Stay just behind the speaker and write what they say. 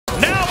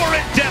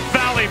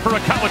for a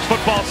college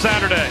football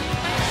Saturday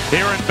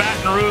here in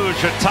Baton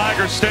Rouge at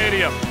Tiger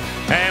Stadium.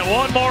 And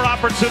one more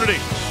opportunity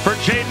for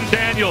Jayden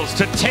Daniels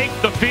to take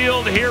the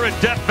field here at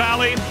Death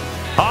Valley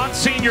on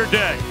Senior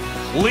Day,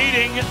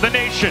 leading the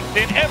nation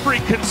in every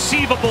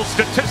conceivable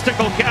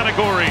statistical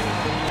category.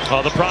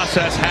 Well, the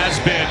process has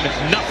been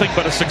nothing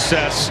but a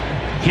success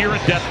here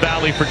in Death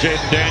Valley for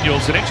Jayden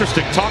Daniels. And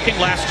interesting, talking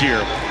last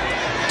year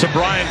to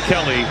Brian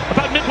Kelly,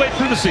 about midway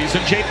through the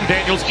season, Jayden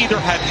Daniels either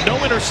had no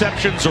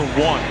interceptions or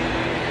one.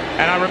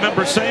 And I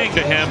remember saying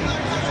to him,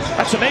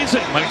 that's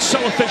amazing, like so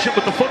efficient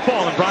with the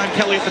football. And Brian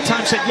Kelly at the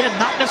time said, yeah,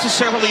 not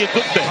necessarily a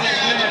good thing.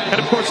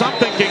 And of course I'm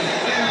thinking,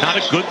 not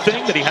a good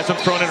thing that he hasn't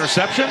thrown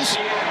interceptions?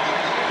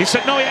 He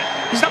said, no,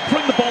 he's not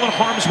putting the ball in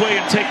harm's way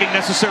and taking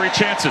necessary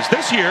chances.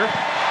 This year,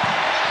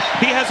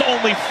 he has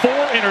only 4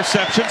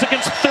 interceptions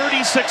against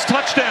 36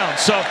 touchdowns.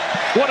 So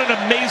what an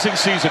amazing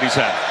season he's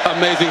had.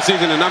 Amazing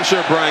season, and I'm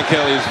sure Brian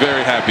Kelly is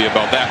very happy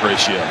about that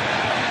ratio.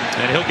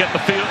 And he'll get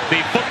the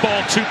football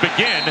to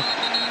begin.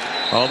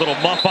 A little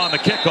muff on the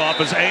kickoff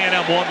as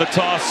A&M won the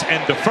toss and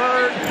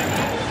deferred.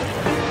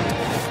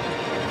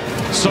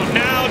 So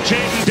now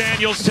Jayden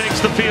Daniels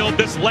takes the field,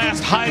 this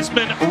last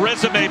Heisman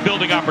resume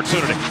building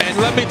opportunity. And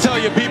let me tell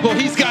you, people,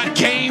 he's got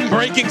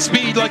game-breaking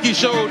speed like he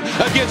showed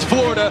against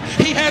Florida.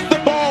 He has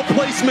the ball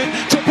placement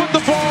to put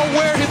the ball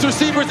where his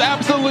receivers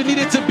absolutely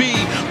need it to be.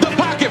 The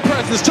pocket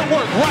presence to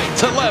work right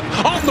to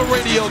left on the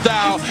radio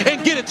dial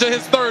and get it to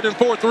his 3rd and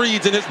 4th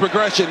reads in his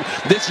progression.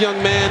 This young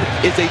man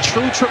is a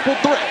true triple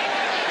threat.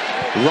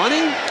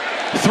 Running,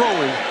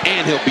 throwing,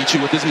 and he'll beat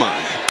you with his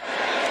mind.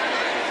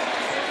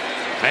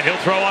 And he'll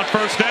throw on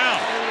 1st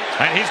down.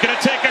 And he's going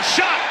to take a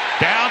shot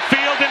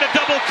downfield into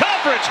double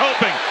coverage,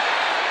 hoping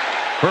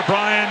for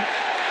Brian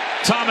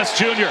Thomas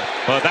Jr.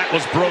 But that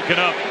was broken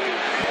up.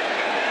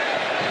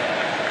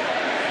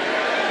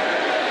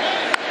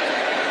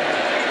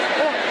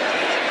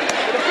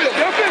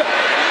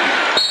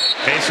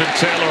 Mason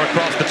Taylor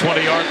across the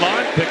 20-yard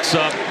line, picks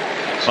up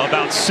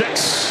about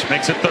 6,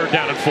 makes it 3rd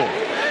down and 4.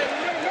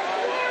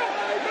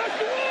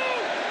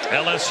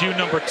 LSU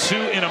number 2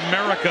 in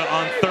America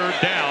on 3rd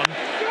down.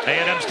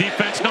 A&M's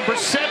defense number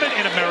 7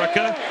 in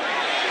America.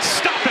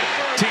 Stopping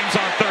teams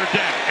on 3rd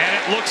down. And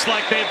it looks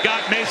like they've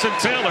got Mason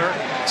Taylor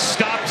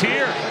stopped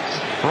here.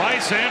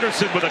 Bryce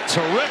Anderson with a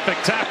terrific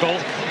tackle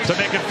to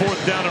make it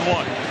 4th down and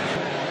 1.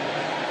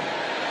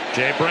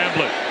 Jay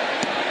Bramblett.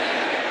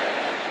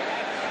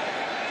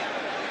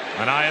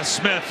 Anaya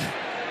Smith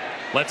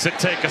lets it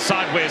take a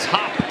sideways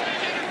hop.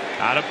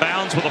 Out of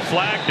bounds with a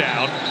flag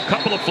down.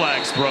 Couple of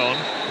flags thrown.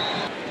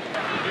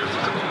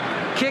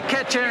 Kick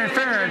catch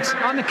interference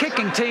on the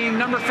kicking team,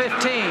 number 15.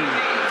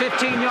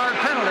 15-yard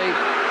penalty,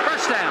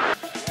 1st down.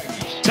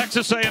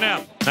 Texas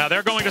A&M. Now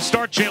they're going to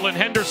start Jalen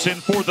Henderson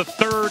for the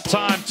 3rd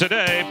time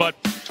today, but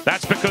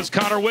that's because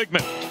Connor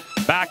Wigman,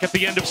 back at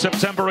the end of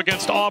September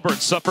against Auburn,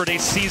 suffered a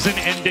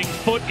season-ending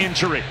foot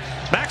injury.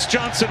 Max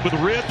Johnson with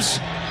ribs.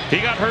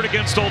 He got hurt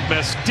against Ole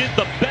Miss, did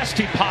the best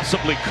he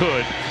possibly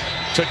could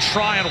to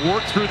try and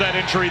work through that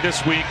injury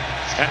this week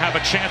and have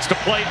a chance to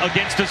play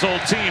against his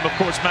old team. Of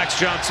course, Max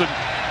Johnson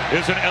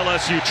is an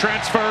LSU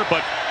transfer,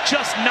 but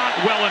just not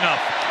well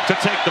enough to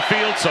take the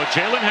field. So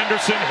Jalen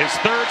Henderson, his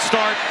 3rd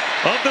start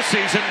of the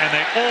season, and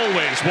they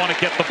always want to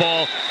get the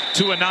ball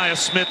to Anaya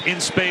Smith in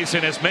space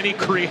in as many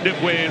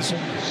creative ways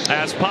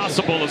as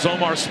possible, as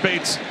Omar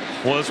Spates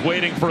was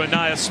waiting for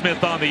Anaya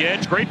Smith on the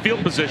edge. Great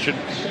field position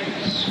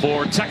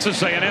for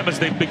Texas A&M as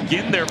they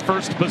begin their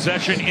 1st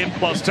possession in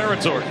plus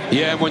territory.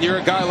 Yeah, and when you're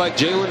a guy like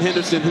Jalen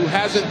Henderson, who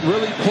hasn't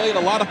really played a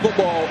lot of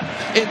football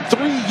in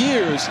 3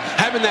 years,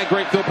 having that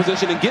great field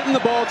position and getting the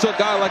ball to a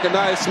guy like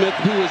Anaya Smith,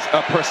 who is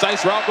a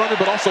precise route runner,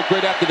 but also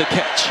great after the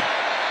catch.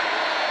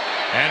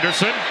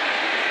 Anderson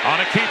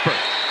on a keeper.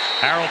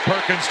 Harold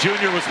Perkins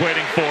Jr. was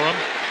waiting for him.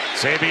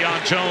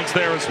 Savion Jones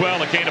there as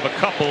well, a gain of a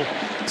couple.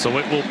 So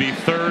it will be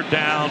 3rd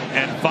down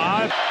and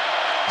 5.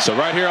 So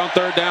right here on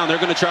 3rd down,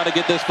 they're going to try to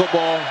get this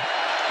football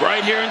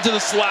right here into the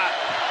slot.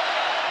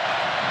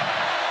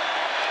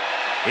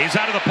 He's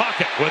out of the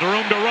pocket with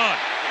room to run.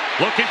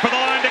 Looking for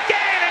the line to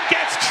gain and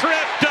gets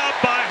tripped up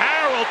by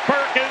Harold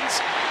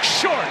Perkins.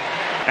 Short.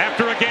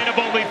 After a gain of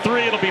only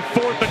 3, it'll be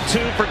 4th and 2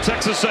 for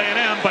Texas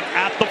A&M, but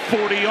at the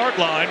 40-yard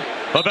line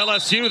of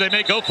LSU, they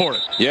may go for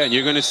it. Yeah, and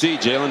you're going to see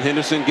Jalen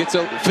Henderson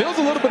feels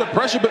a little bit of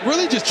pressure, but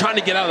really just trying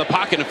to get out of the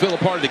pocket and feel a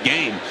part of the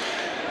game.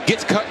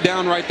 Gets cut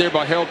down right there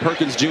by Harold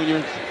Perkins Jr.,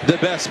 the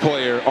best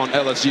player on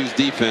LSU's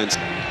defense.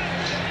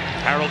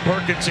 Harold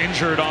Perkins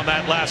injured on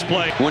that last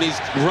play. When he's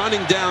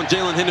running down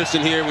Jalen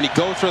Henderson here, when he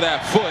goes for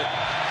that foot,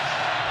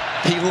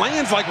 he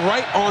lands like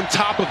right on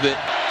top of it.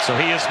 So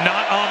he is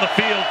not on the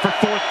field for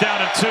 4th down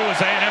and 2 as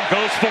A&M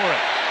goes for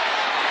it.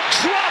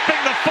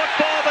 Dropping the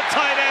football, the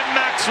tight end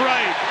Max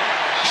Wright.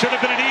 Should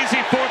have been an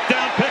easy 4th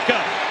down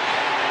pickup.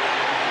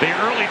 The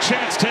early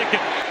chance taken.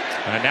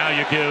 And now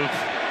you give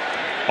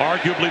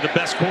arguably the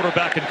best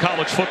quarterback in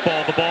college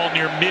football the ball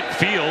near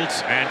midfield,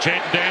 and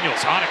Jayden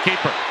Daniels on a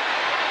keeper.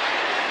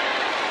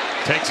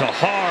 Takes a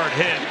hard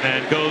hit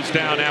and goes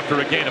down after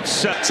a gain of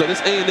 7. So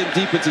this A&M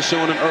defense is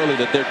showing them early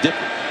that they're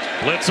different.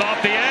 Blitz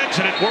off the edge,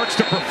 and it works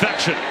to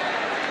perfection.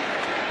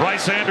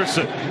 Bryce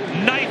Anderson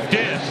knifed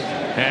in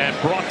and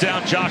brought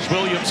down Josh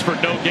Williams for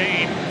no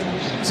gain.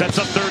 Sets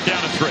up 3rd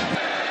down and 3.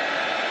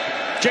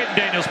 Jaden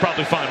Daniels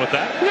probably fine with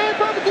that. Yeah,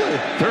 probably.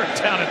 3rd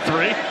down and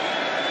 3.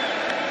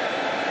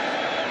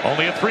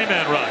 Only a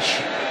 3-man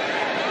rush.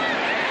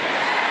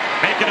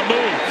 Making a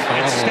move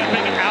and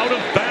stepping out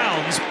of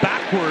bounds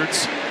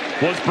backwards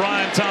was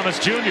Brian Thomas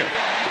Jr.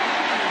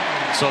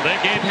 So they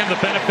gave him the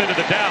benefit of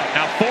the doubt.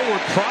 Now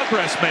forward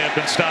progress may have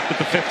been stopped at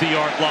the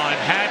 50-yard line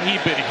had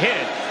he been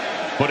hit,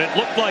 but it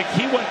looked like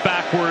he went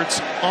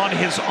backwards on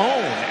his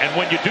own. And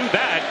when you do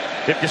that,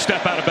 if you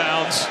step out of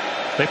bounds,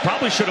 they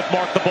probably should have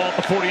marked the ball at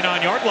the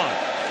 49-yard line.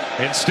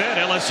 Instead,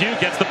 LSU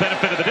gets the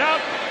benefit of the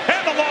doubt, and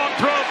the long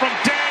throw from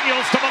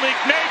Daniels to Malik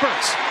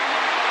Neighbors.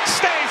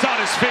 Stays on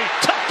his feet,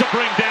 tough to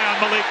bring down.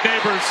 Malik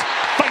Neighbors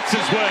fights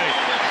his way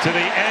to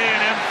the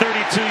A&M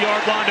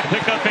 32-yard line to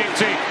pick up 18.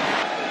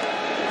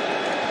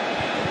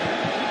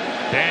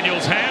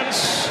 Daniels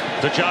hands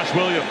to Josh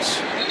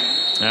Williams,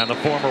 and the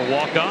former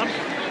walk-on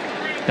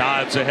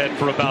dives ahead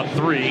for about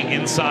 3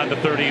 inside the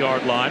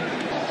 30-yard line.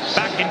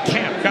 Back in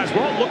camp, guys,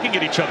 we're all looking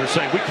at each other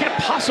saying we can't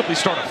possibly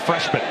start a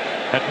freshman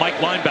at Mike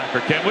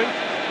linebacker, can we?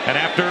 And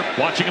after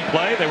watching him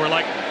play, they were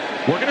like,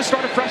 we're going to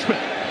start a freshman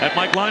at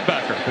Mike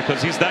linebacker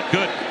because he's that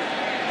good.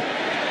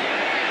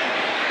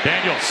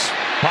 Daniels,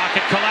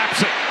 pocket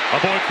collapsing,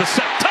 avoids the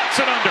set, tucks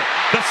it under.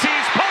 The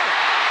C's part.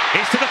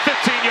 He's to the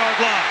 15-yard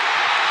line.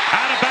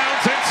 Out of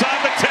bounds inside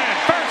the 10.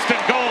 1st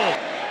and goal.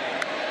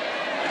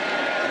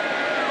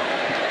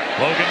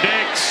 Logan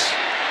Diggs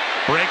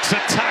breaks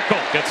a tackle,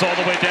 gets all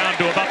the way down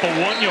to about the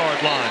 1-yard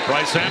line.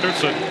 Bryce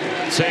Anderson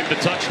saved the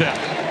touchdown.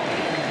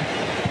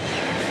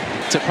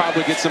 To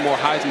probably get some more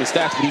Heisman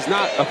stats, but he's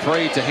not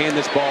afraid to hand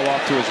this ball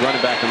off to his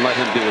running back and let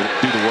him do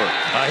the work.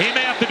 He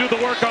may have to do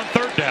the work on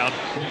 3rd down.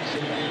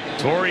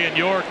 Torian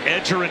York,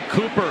 Edger, and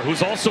Cooper,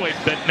 who's also a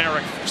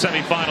Bednarik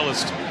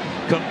semifinalist,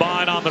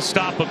 combine on the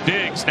stop of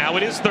Diggs. Now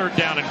it is 3rd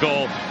down and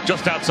goal,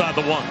 just outside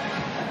the 1.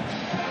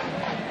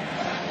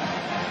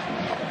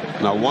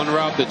 Now, one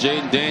route that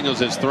Jaden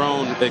Daniels has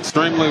thrown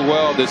extremely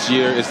well this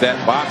year is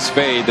that box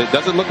fade. It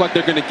doesn't look like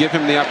they're going to give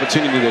him the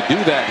opportunity to do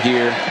that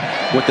here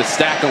with the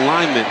stack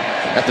alignment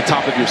at the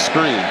top of your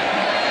screen.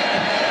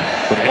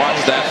 But watch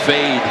that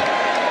fade.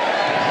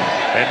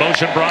 In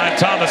motion, Brian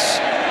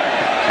Thomas.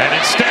 And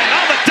instead,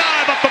 on the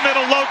dive up the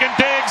middle, Logan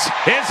Diggs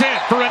is in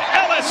for an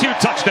LSU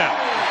touchdown.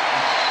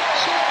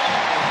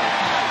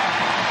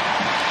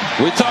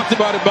 We talked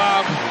about it,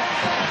 Bob.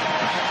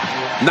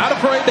 Not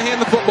afraid to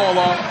hand the football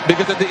off,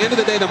 because at the end of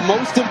the day, the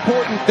most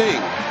important thing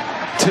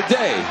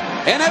today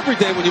and every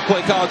day when you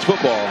play college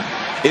football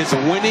is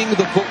winning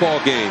the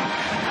football game.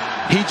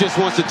 He just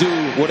wants to do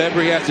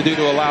whatever he has to do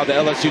to allow the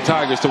LSU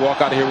Tigers to walk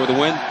out of here with a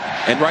win.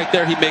 And right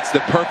there, he makes the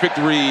perfect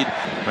read.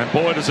 And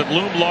boy, does it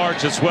loom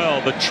large as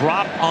well. The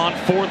drop on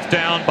 4th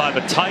down by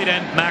the tight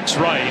end, Max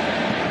Wright,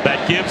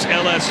 that gives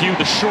LSU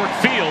the short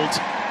field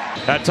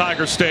at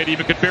Tiger Stadium.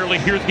 You could barely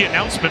hear the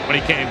announcement when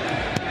he came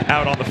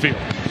out on the field.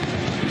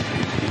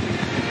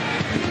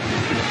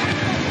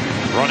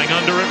 Running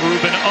under it,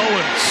 Reuben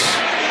Owens.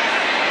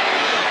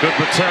 Good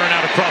return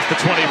out across the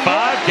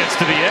 25. Gets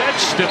to the edge.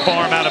 Stiff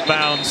arm out of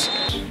bounds.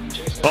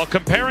 Well,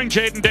 comparing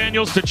Jaden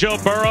Daniels to Joe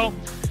Burrow,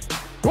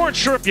 we weren't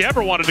sure if you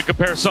ever wanted to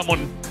compare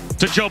someone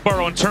to Joe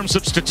Burrow in terms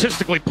of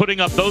statistically putting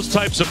up those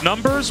types of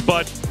numbers,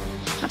 but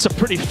that's a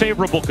pretty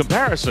favorable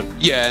comparison.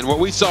 Yeah, and what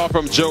we saw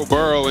from Joe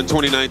Burrow in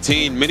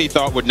 2019, many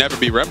thought would never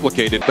be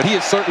replicated, but he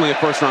is certainly a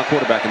first-round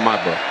quarterback in my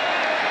book.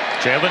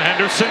 Jalen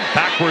Henderson,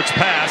 backwards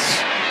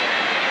pass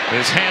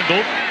is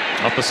handled.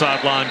 Up the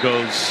sideline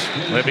goes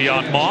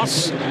Le'Veon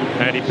Moss,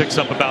 and he picks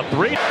up about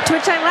 3. To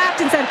which I laughed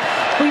and said,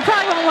 well, you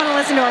probably won't want to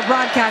listen to our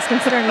broadcast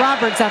considering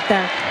Robert's up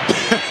there.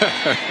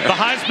 The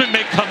Heisman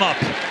may come up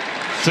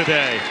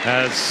today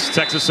as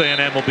Texas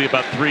A&M will be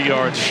about 3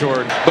 yards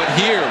short. But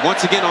here,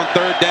 once again on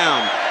 3rd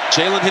down,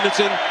 Jalen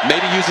Henderson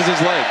maybe uses his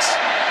legs.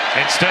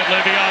 Instead,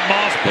 Le'Veon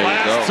Moss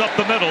blasts up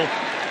the middle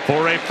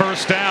for a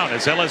 1st down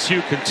as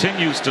LSU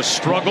continues to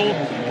struggle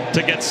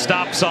to get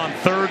stops on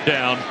 3rd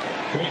down.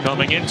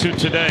 Coming into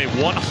today,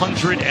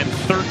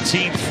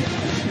 113th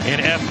in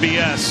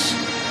FBS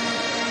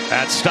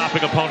at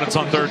stopping opponents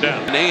on 3rd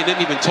down. And A&M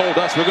even told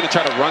us we're going to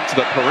try to run to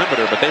the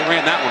perimeter, but they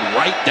ran that one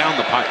right down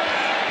the pipe.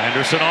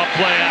 Anderson off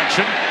play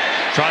action.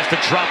 Tries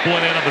to drop one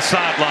in on the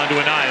sideline to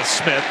Aniyah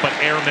Smith, but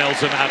airmails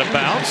him out of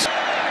bounds.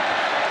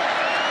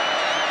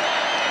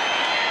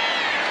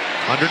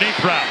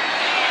 Underneath route.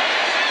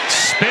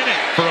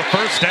 Spinning for a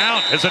 1st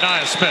down is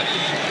Aniyah Smith.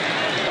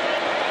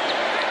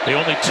 The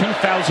only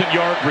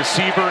 2,000-yard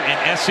receiver in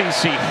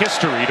SEC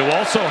history to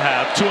also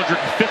have 250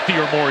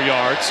 or more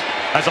yards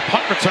as a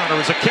punt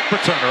returner, as a kick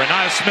returner.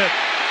 Aniyah Smith,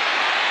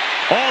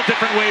 all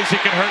different ways he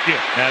can hurt you,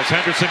 as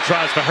Henderson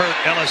tries to hurt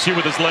LSU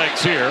with his legs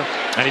here,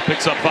 and he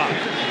picks up 5.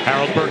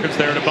 Harold Perkins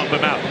there to bump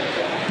him out.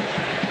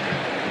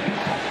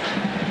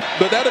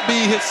 But that'll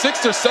be his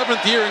 6th or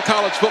 7th year in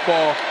college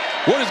football.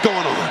 What is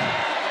going on?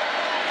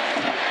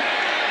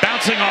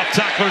 Bouncing off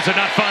tacklers and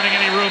not finding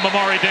any room,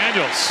 Amari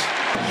Daniels.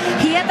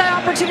 He had that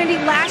opportunity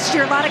last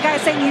year. A lot of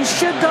guys saying you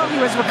should go. He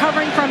was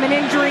recovering from an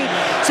injury,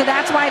 so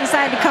that's why I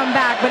decided to come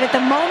back. But at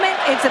the moment,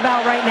 it's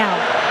about right now.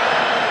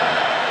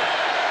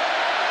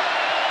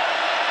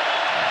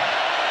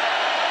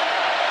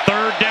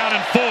 Third down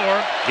and 4.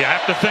 You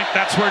have to think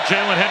that's where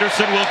Jalen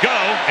Henderson will go.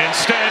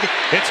 Instead,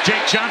 it's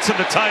Jake Johnson,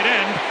 the tight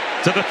end,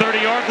 to the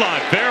 30-yard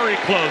line. Very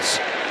close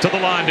to the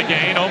line to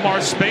gain.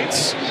 Omar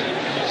Spates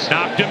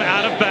knocked him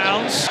out of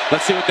bounds.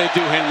 Let's see what they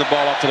do handing the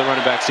ball off to the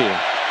running backs here.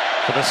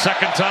 For the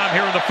second time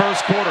here in the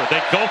first quarter,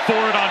 they go for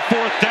it on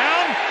 4th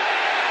down.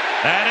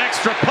 That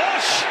extra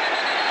push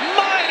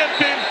might have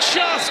been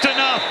just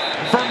enough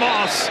for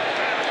Moss.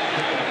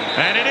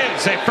 And it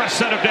is a fresh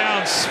set of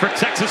downs for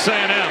Texas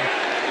A&M.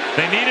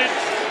 They needed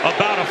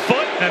about a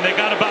foot, and they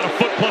got about a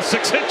foot plus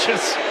 6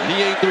 inches.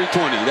 He ain't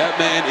 320. That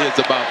man is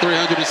about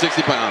 360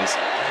 pounds.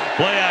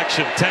 Play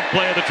action, 10th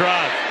play of the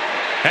drive.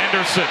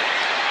 Henderson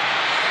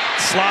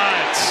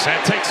slides and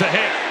takes a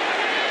hit.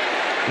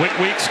 Whit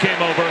Weeks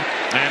came over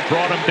and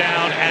brought him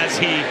down as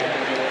he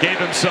gave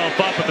himself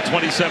up at the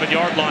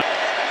 27-yard line.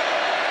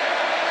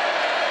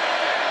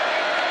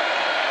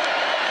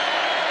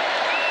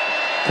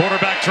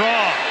 Quarterback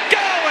draw,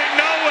 going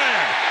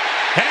nowhere.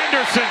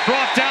 Henderson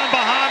brought down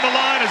behind the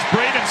line as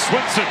Braden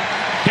Swinson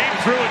came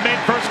through and made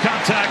first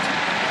contact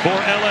for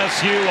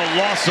LSU, a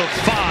loss of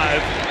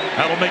 5.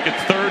 That'll make it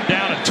 3rd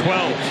down and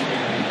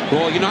 12.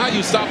 Well, you know how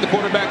you stop the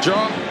quarterback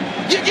draw?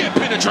 You get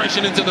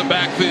penetration into the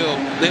backfield.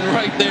 Then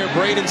right there,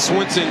 Braden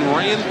Swinson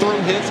ran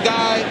through his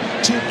guy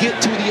to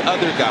get to the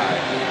other guy.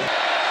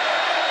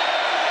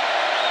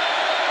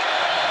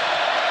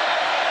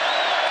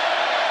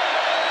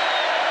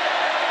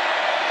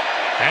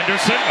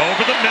 Henderson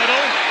over the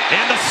middle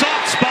in the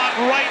soft spot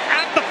right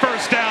at the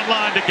first down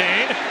line to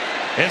gain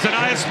is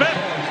Anaya Smith.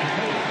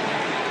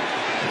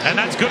 And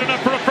that's good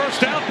enough for a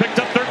first down, picked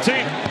up 13.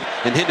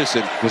 And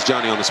Henderson was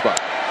Johnny on the spot.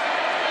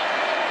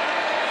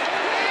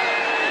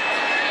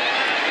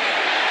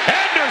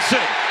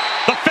 Henderson,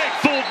 the fake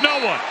fooled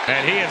no one.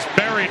 And he is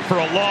buried for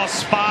a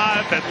loss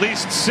 5, at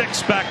least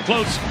 6 back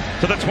close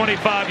to the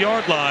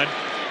 25-yard line.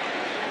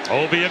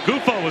 Ovi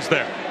Agufo was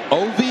there.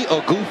 Ovi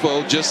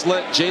Agufo just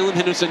let Jalen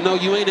Henderson know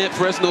you ain't at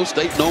Fresno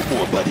State no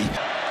more, buddy.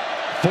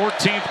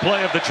 14th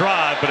play of the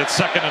drive, but it's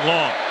 2nd and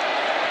long.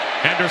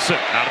 Henderson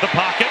out of the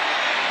pocket.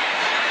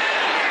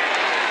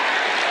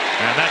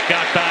 And that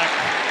got back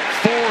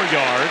 4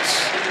 yards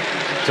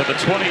to the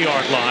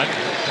 20-yard line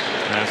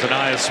as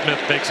Anaya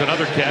Smith makes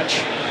another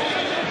catch.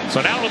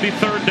 So now it'll be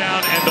 3rd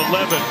down and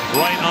 11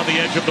 right on the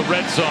edge of the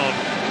red zone.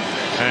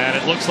 And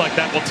it looks like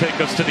that will take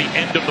us to the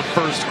end of the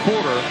first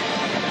quarter.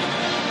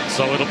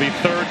 So it'll be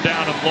 3rd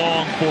down and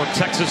long for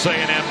Texas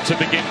A&M to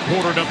begin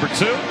quarter number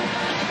 2.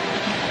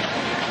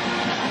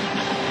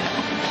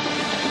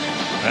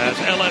 As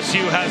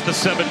LSU has the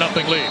 7-0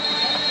 lead.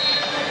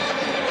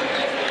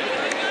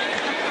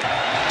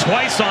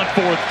 Twice on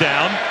 4th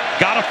down.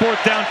 Got a 4th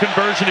down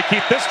conversion to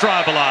keep this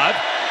drive alive.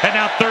 And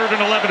now 3rd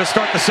and 11 to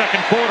start the second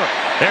quarter.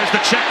 There's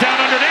the check down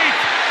underneath.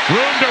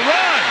 Room to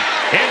run.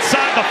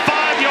 Inside the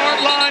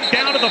 5-yard line,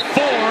 down to the 4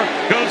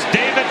 goes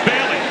David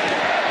Bailey.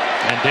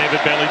 And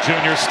David Bailey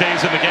Jr.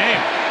 stays in the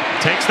game.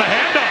 Takes the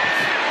handoff.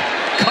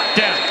 Cut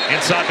down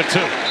inside the 2.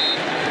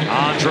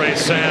 Andre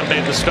Sam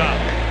made the stop.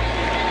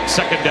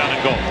 2nd down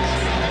and goal.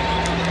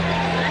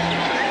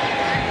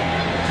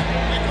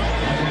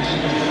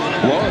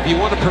 Well, if you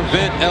want to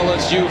prevent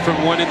LSU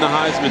from winning the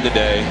Heisman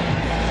today,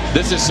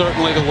 this is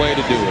certainly the way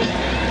to do it.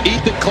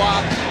 Eat the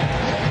clock,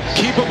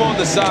 keep them on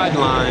the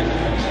sideline,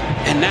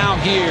 and now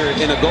here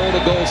in a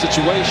goal-to-goal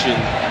situation,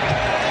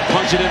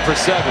 punch it in for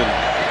 7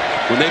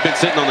 when they've been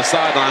sitting on the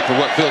sideline for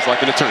what feels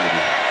like an eternity.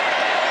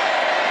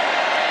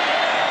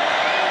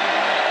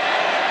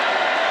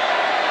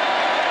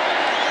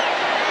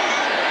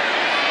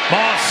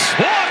 Moss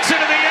walks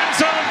into the end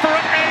zone for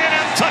an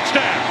A&M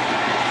touchdown.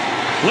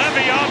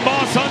 Le'Veon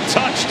Moss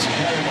untouched.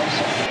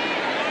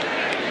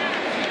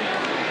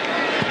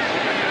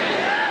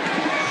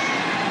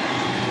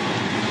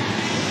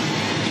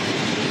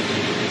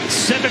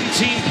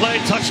 Play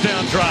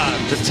touchdown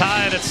drive to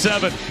tie it at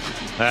 7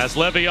 as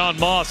Le'Veon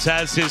Moss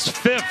has his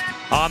 5th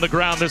on the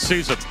ground this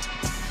season.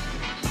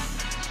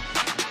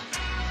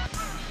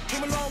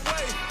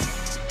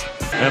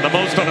 And the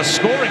most on a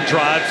scoring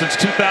drive since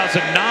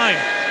 2009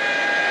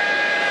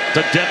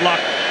 to deadlock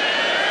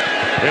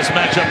this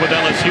matchup with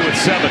LSU at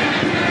 7.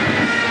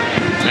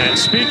 And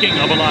speaking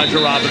of Elijah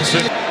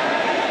Robinson,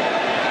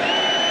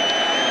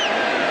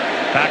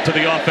 back to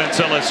the offense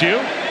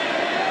LSU.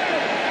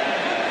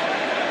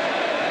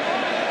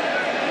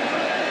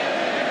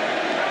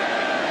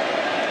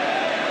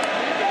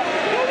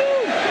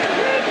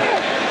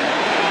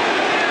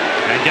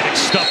 Getting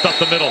stuffed up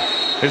the middle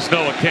is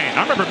Noah Cain.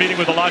 I remember meeting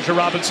with Elijah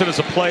Robinson as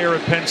a player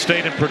at Penn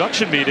State in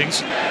production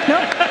meetings.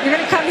 Nope, you're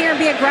going to come here and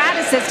be a grad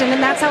assistant,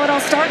 and that's how it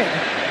all started.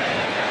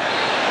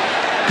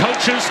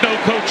 Coaches know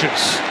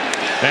coaches.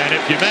 And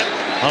if you met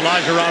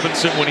Elijah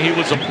Robinson when he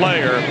was a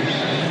player,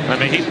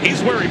 I mean,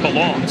 he's where he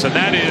belongs, and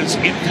that is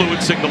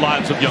influencing the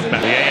lives of young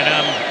men. The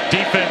A&M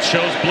defense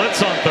shows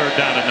blitz on 3rd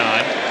down and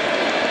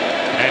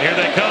 9. And here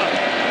they come.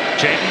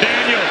 Jaden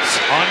Daniels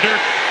under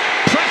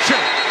pressure,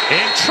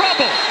 in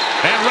trouble,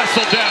 and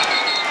wrestled down.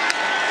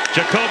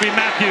 Jacoby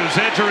Matthews,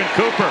 Edger, and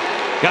Cooper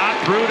got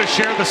through to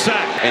share the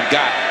sack. And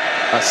got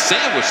a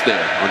sandwich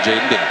there on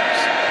Jaden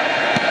Daniels.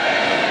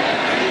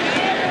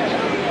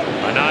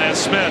 Anaya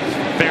Smith,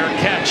 fair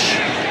catch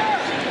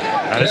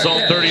at his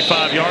own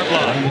 35-yard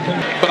line.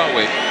 But I'll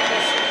wait.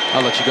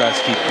 I'll let you guys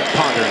keep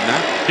pondering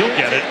that. You'll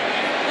get it.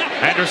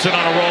 Anderson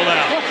on a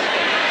rollout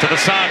to the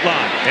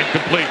sideline.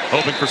 Incomplete,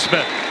 hoping for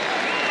Smith.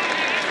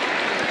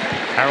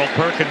 Harold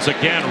Perkins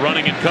again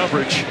running in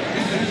coverage.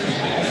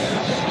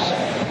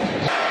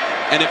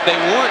 And if they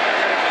want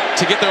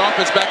to get their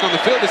offense back on the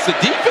field, it's the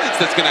defense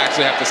that's going to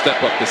actually have to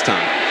step up this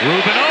time.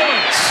 Reuben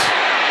Owens,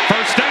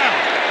 first down.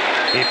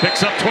 He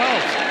picks up 12.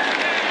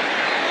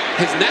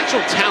 His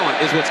natural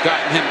talent is what's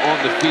gotten him on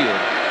the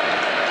field.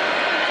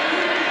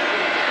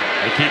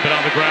 They keep it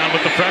on the ground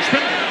with the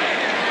freshman.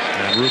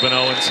 And Reuben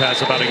Owens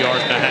has about 1.5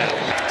 yards.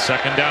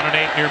 Second down and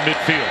 8 near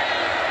midfield.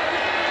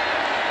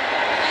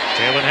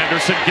 Jalen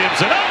Henderson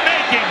gives it up,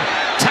 making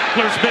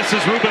tacklers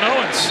misses Reuben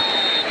Owens.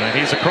 And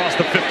he's across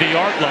the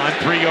 50-yard line,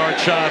 3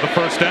 yards shy of a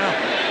first down.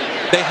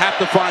 They have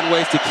to find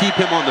ways to keep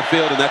him on the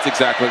field, and that's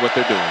exactly what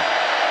they're doing.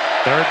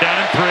 Third down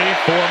and 3,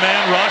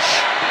 4-man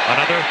rush.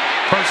 Another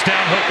first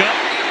down hookup.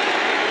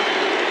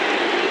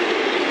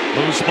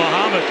 Moose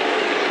Muhammad.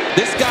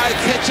 This guy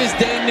catches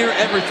dang near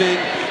everything.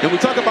 And we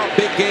talk about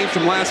big games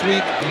from last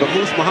week, but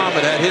Moose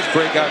Muhammad had his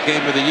breakout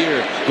game of the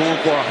year, going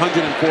for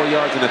 104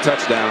 yards and a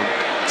touchdown.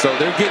 So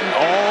they're getting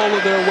all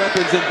of their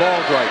weapons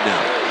involved right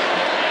now.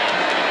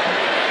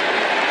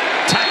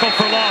 Tackle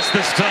for loss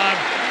this time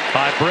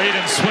by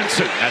Braden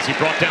Swinson as he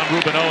brought down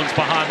Reuben Owens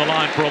behind the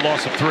line for a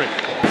loss of 3.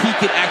 He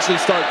can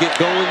actually start get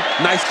going.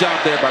 Nice job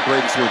there by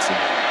Braden Swinson.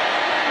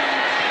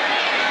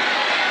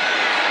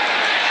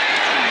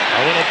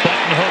 A little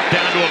button hook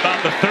down to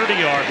about the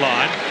 30-yard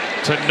line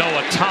to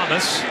Noah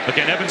Thomas.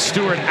 Again, Evan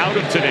Stewart out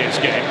of today's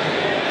game.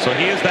 So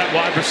he is that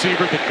wide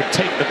receiver that could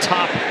take the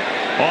top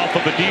off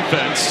of the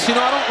defense. You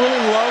know, I don't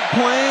really love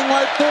playing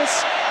like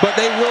this, but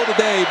they will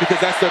today because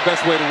that's their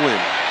best way to win.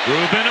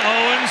 Reuben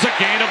Owens, a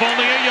gain of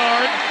only 1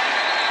 yard.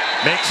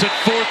 Makes it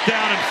 4th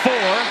down and 4.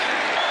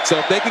 So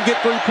if they can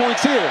get 3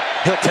 points here,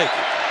 he'll take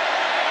it.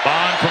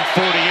 Bond from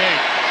 48.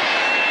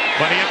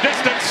 Plenty of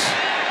distance.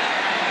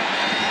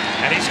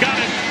 And he's got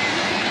it.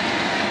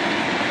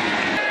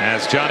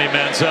 As Johnny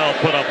Manziel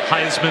put up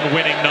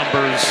Heisman-winning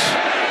numbers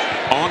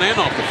On and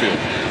off the field.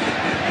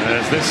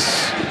 As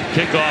this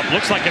kickoff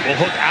looks like it will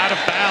hook out of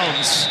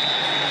bounds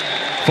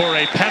for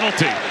a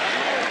penalty.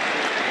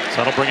 So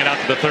that'll bring it out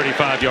to the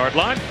 35-yard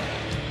line.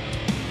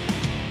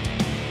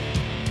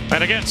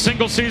 And again,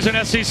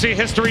 single-season SEC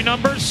history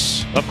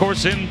numbers. Of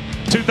course, in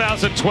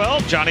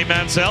 2012, Johnny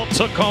Manziel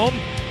took home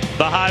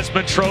the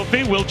Heisman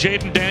Trophy. Will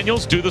Jaden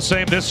Daniels do the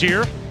same this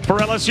year for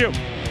LSU?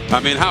 I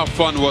mean, how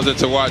fun was it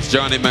to watch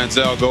Johnny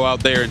Manziel go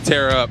out there and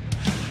tear up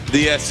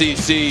the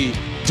SEC,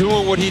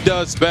 doing what he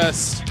does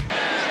best.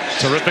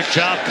 Terrific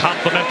job,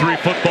 complimentary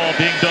football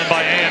being done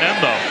by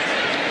A&M, though.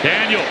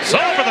 Daniels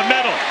over the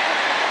middle,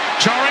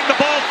 jarring the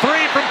ball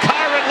free from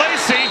Kyron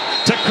Lacey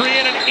to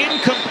create an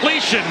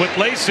incompletion with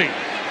Lacey.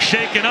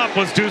 Shaken up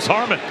was Deuce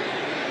Harmon.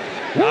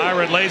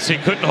 Kyron Lacey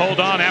couldn't hold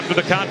on after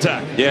the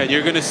contact. Yeah,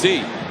 you're going to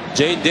see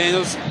Jaden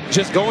Daniels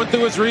just going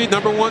through his read.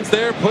 Number 1's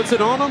there, puts it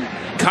on him.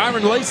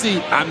 Kyron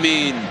Lacey, I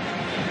mean,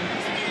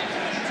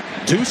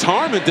 Deuce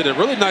Harmon did a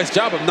really nice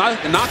job of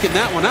knocking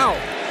that one out.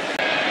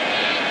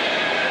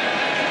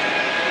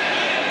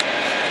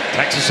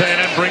 Texas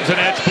A&M brings an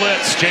edge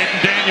blitz.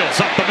 Jaden Daniels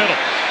up the middle.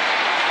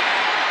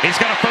 He's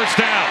got a first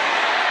down.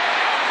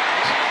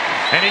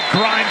 And he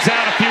grinds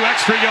out a few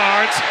extra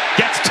yards.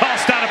 Gets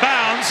tossed out of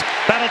bounds.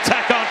 That'll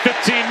tack on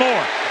 15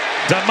 more.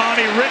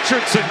 Damani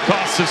Richardson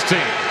costs his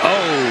team.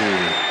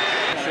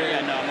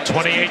 Oh.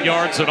 28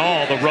 yards in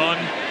all. The run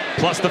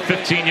plus the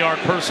 15-yard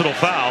personal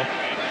foul.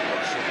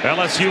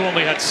 LSU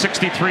only had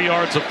 63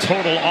 yards of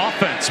total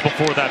offense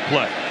before that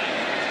play.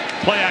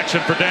 Play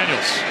action for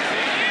Daniels.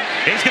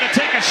 He's going to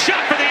take a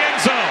shot for the end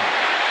zone.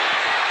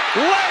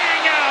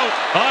 Laying out.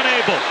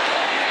 Unable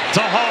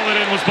to haul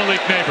it in was Malik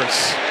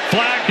Neighbors.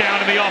 Flag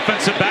down in the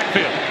offensive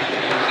backfield.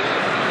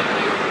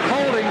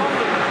 Holding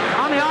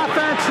on the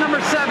offense, number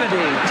 70.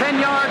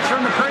 10 yards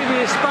from the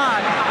previous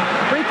spot.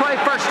 Replay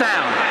first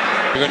down.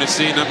 You're going to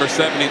see number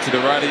 70 to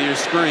the right of your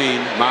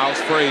screen, Miles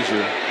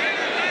Frazier.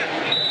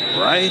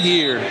 Right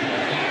here.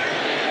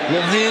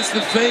 Little hands to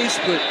the face,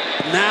 but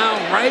now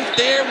right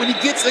there when he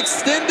gets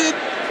extended,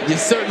 you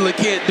certainly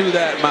can't do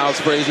that, Miles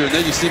Frazier. And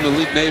then you see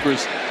Malik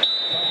Neighbors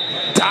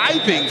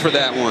diving for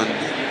that one.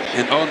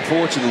 And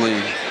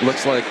unfortunately,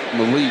 looks like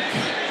Malik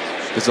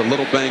is a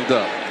little banged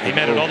up. He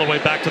made it all the way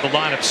back to the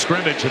line of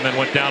scrimmage and then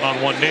went down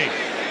on one knee.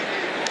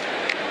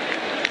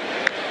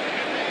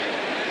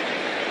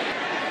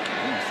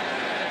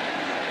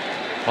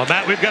 Well,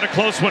 Matt, we've got a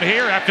close one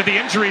here after the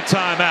injury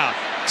timeout.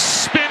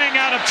 Spinning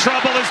out of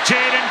trouble is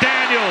Jaden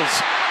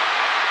Daniels.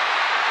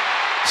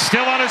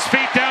 Still on his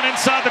feet down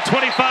inside the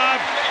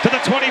 25 to the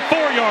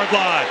 24-yard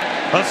line.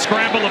 A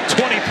scramble of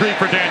 23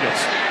 for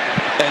Daniels.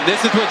 And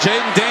this is what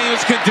Jaden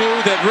Daniels can do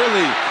that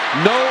really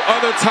no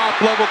other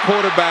top-level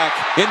quarterback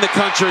in the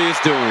country is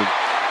doing.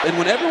 And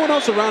when everyone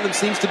else around him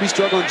seems to be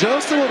struggling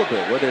just a little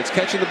bit, whether it's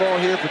catching the ball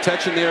here,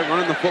 protection there,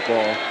 running the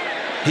football,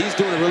 he's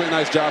doing a really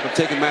nice job of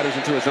taking matters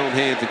into his own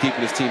hands and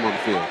keeping his team on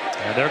the field.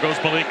 And there goes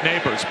Malik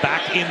Neighbors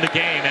back in the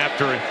game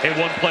after a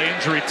one-play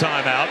injury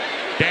timeout.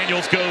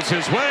 Daniels goes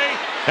his way,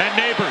 and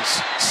Neighbors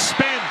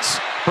spins,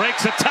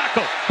 breaks a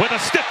tackle with a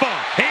stiff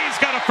arm. He's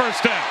got a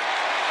first down.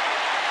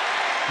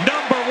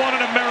 Number 1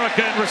 in America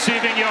in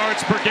receiving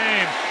yards per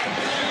game.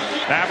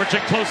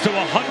 Averaging close to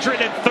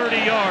 130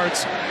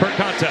 yards per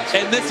contest.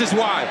 And this is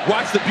why.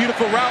 Watch the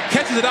beautiful route.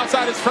 Catches it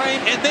outside his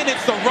frame, and then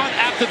it's the run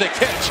after the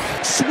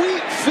catch.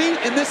 Sweet feet,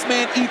 and this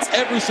man eats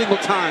every single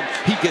time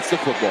he gets the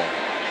football.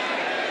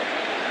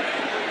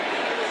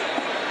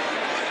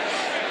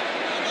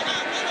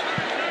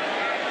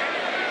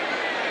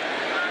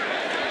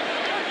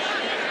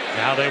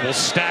 Now they will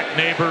stack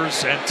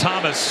Neighbors and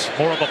Thomas,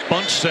 more of a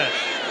bunch set,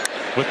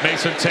 with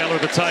Mason Taylor,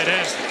 the tight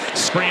end.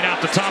 Screen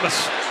out to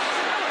Thomas.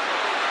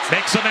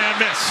 Makes a man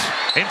miss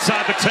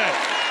inside the 10.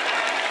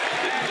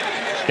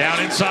 Down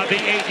inside the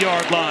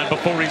 8-yard line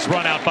before he's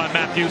run out by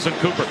Matthews and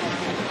Cooper.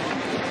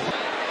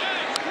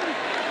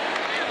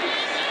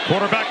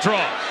 Quarterback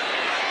draw.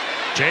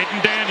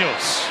 Jaden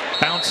Daniels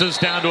bounces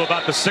down to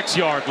about the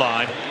 6-yard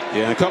line.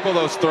 Yeah, a couple of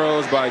those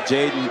throws by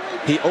Jaden.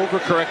 He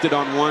overcorrected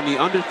on one. He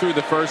underthrew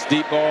the first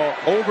deep ball,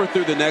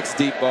 overthrew the next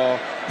deep ball.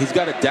 He's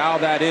got to dial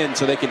that in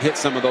so they can hit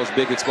some of those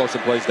big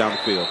explosive plays down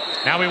the field.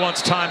 Now he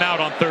wants timeout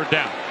on 3rd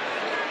down.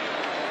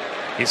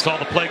 He saw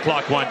the play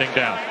clock winding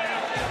down.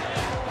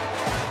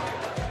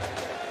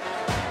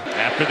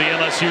 After the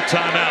LSU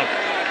timeout,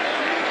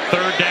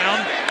 3rd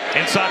down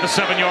inside the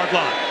 7-yard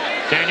line.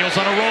 Daniels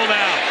on a roll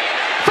now.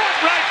 Front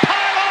right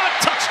pylon,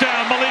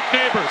 touchdown, Malik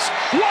Neighbors,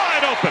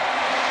 wide open.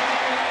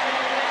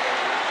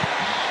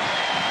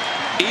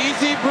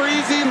 Easy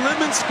breezy,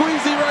 lemon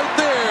squeezy right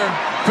there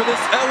for this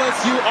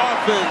LSU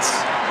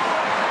offense.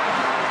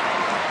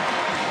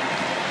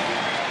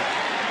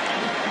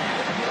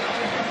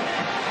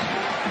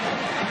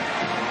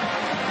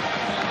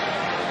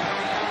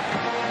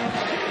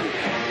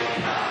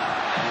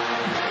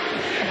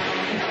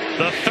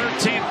 The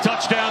 13th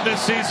touchdown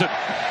this season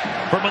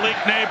for Malik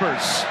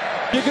Neighbors.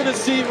 You're going to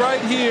see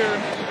right here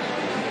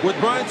with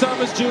Brian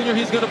Thomas Jr.,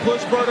 he's going to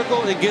push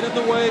vertical and get in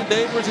the way.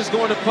 Neighbors is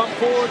going to pump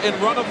forward and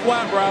run a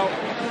flat route.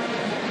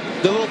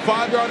 The little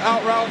 5-yard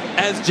out route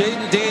as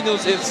Jaden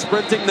Daniels is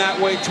sprinting that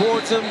way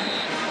towards him.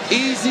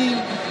 Easy.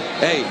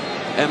 Hey,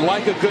 and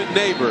like a good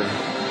neighbor,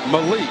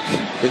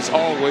 Malik is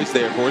always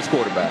there for his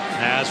quarterback.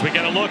 As we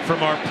get a look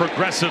from our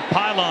progressive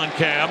pylon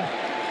cam.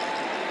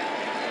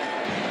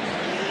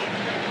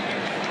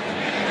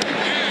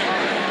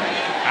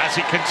 As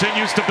he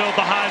continues to build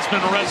the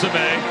Heisman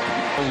resume.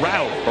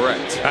 Route.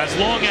 Correct. As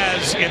long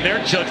as, in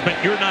their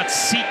judgment, you're not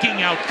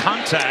seeking out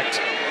contact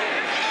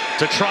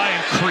to try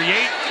and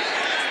create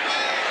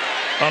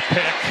a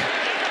pick.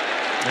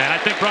 And I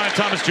think Brian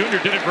Thomas Jr.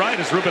 did it right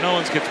as Ruben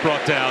Owens gets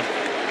brought down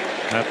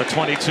at the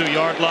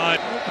 22-yard line.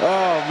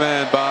 Oh,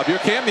 man, Bob, your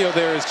cameo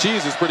there as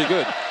cheese is pretty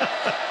good.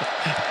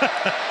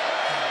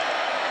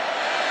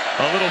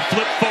 A little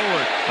flip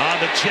forward on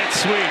the jet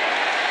sweep.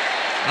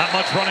 Not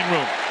much running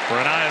room for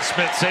Anaya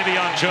Smith.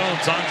 Savion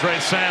Jones, Andre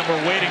Sam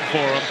were waiting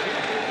for him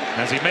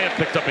as he may have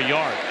picked up a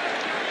yard.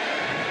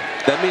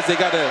 That means they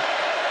got to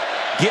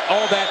get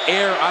all that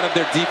air out of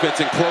their defense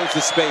and close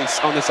the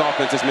space on this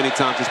offense as many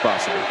times as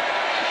possible.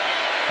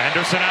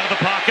 Anderson out of the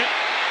pocket.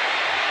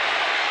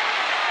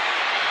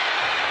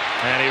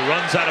 And he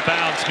runs out of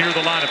bounds near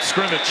the line of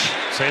scrimmage.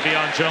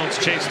 Savion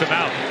Jones chased him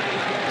out.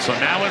 So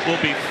now it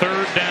will be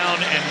 3rd down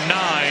and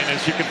 9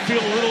 as you can feel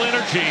a little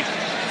energy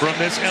from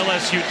this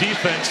LSU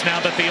defense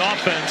now that the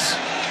offense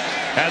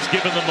has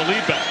given them the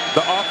lead back.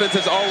 The offense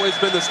has always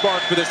been the spark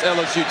for this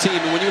LSU team.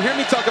 And when you hear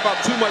me talk about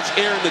too much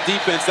air in the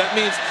defense, that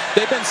means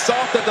they've been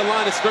soft at the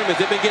line of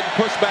scrimmage. They've been getting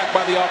pushed back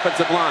by the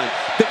offensive line.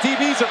 The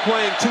DBs are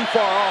playing too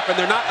far off, and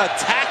they're not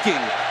attacking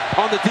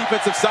on the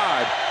defensive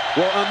side.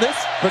 Well, on this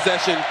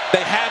possession,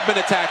 they have been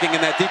attacking,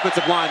 and that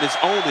defensive line is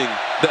owning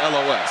the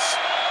LOS.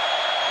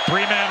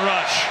 3-man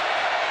rush.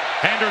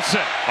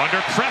 Henderson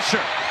under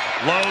pressure.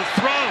 Low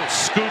throw,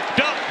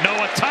 scooped up.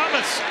 Noah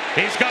Thomas.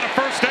 He's got a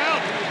first down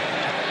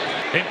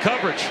in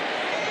coverage.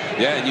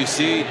 Yeah, and you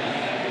see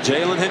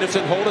Jalen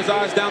Henderson hold his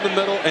eyes down the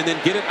middle and then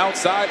get it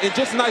outside. And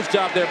just a nice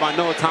job there by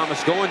Noah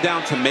Thomas going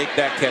down to make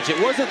that catch.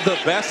 It wasn't the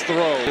best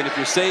throw. And if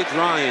you're Sage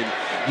Ryan,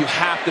 you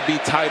have to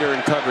be tighter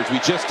in coverage. We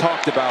just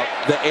talked about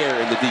the air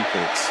in the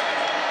defense.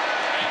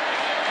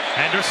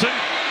 Henderson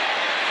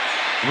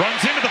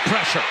runs into the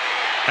pressure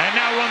and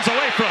now runs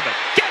away from it.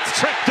 Gets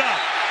tripped up.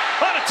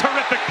 What a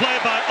terrific play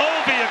by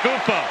Ovi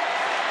Agufa.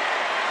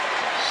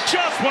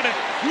 Just when it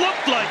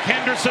looked like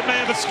Henderson may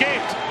have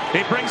escaped,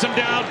 he brings him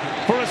down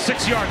for a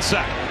 6-yard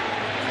sack.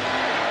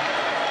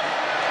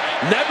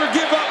 Never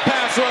give up,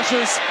 pass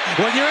rushers.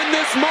 When you're in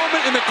this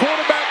moment and the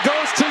quarterback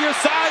goes to your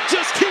side,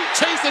 just keep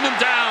chasing him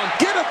down.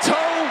 Get a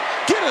toe,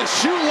 get a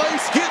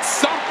shoelace, get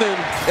something.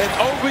 And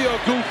Ovio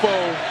Gufo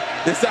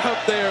is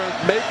out there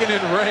making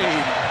it rain.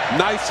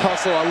 Nice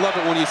hustle. I love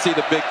it when you see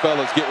the big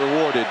fellas get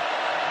rewarded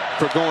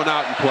for going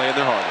out and playing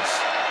their hardest.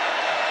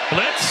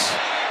 Blitz,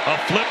 a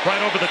flip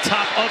right over the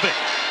top of it.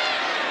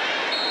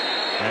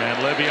 And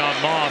Le'Veon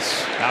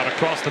Moss out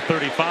across the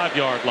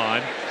 35-yard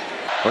line.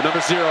 Or number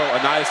 0,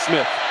 Anaya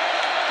Smith.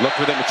 Look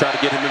for them to try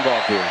to get him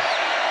involved here.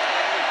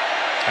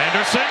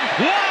 Anderson,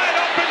 wide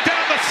open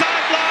down the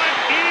sideline.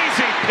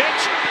 Easy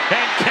pitch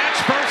and catch,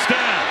 first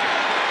down.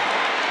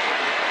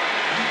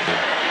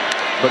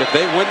 But if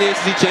they win the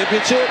ACC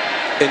championship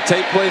and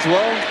Tate plays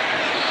well,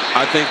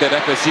 I think that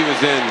FSU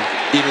is in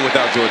even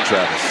without Jordan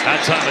Travis.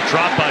 That time a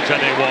drop by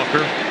Janae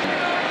Walker.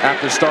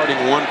 After starting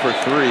 1 for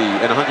 3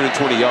 and 120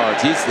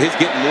 yards, he's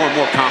getting more and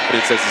more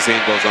confidence as the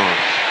game goes on.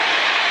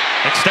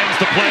 Extends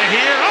the play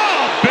here.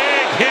 Oh,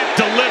 big hit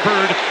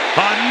delivered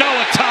on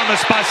Noah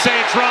Thomas by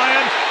Sage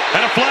Ryan,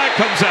 and a flag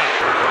comes out.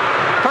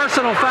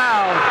 Personal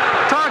foul,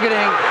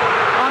 targeting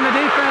on the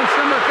defense,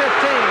 number 15.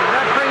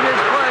 That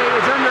previous play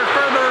is under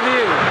further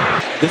review.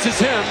 This is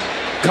him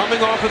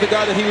coming off of the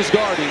guy that he was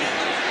guarding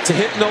to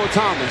hit Noah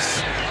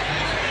Thomas.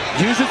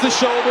 Uses the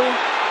shoulder,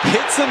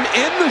 hits him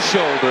in the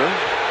shoulder,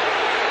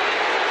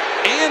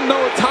 and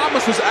Noah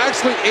Thomas was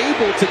actually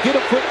able to get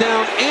a foot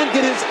down and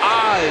get his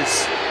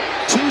eyes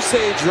to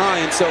Sage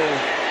Ryan. So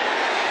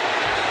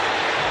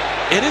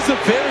it is a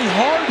very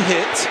hard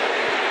hit,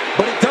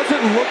 but it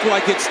doesn't look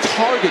like it's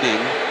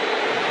targeting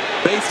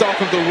based off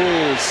of the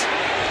rules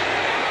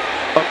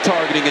of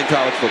targeting in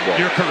college football.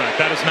 You're correct.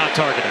 That is not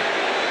targeting.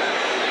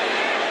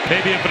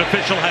 Maybe if an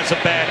official has a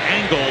bad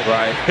angle,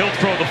 right, he'll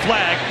throw the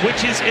flag,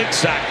 which is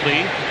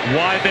exactly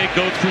why they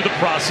go through the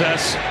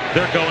process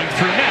they're going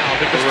through now,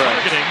 because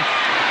targeting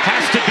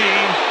has to be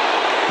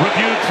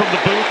reviewed from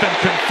the booth and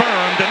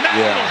confirmed, and that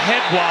little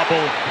head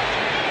wobble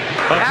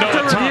of After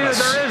Noah review, Thomas.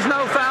 there is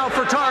no foul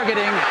for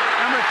targeting.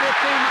 Number 15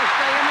 must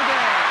stay in the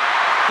game.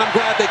 I'm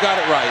glad they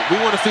got it right. We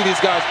want to see these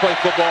guys play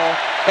football,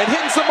 and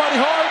hitting somebody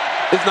hard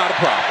is not a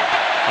problem.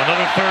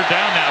 Another third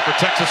down now for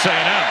Texas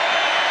A&M.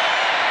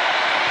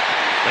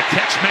 The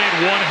catch made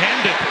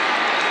one-handed.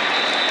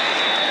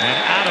 And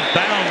out of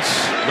bounds,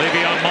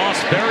 Le'Veon Moss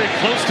very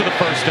close to the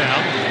first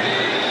down.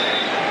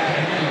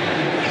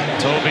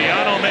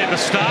 Toviano made the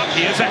stop.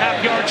 He is a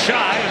half-yard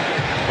shy.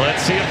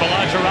 Let's see if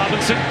Elijah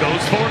Robinson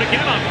goes for it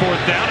again on fourth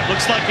down. It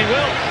looks like he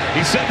will.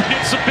 He said he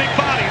needs some big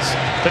bodies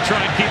to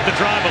try and keep the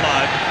drive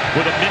alive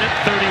with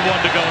 1:31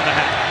 to go in the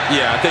half.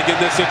 Yeah, I think in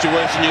this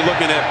situation, you're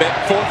looking at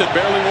fourth and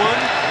barely one.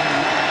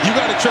 You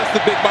got to trust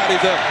the big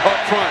bodies up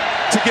front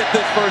to get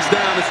this first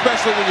down,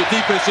 especially when your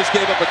defense just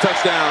gave up a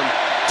touchdown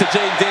to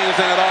Jaden Daniels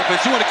and that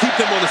offense. You want to keep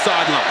them on the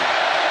sideline.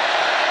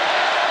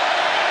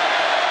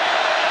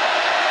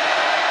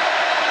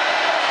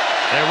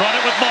 They run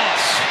it with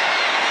Moss.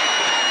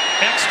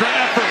 Extra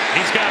effort.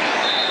 He's got it.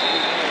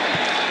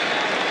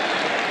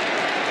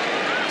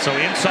 So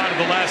inside of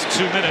the last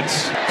 2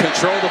 minutes.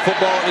 Control the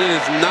football. It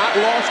is not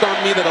lost on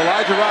me that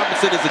Elijah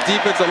Robinson is a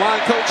defensive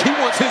line coach. He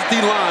wants his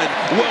D-line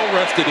well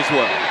rested as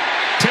well.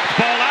 Tipped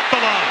ball at the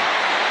line.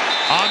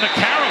 On the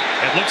carry.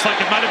 It looks like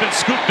it might have been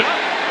scooped up.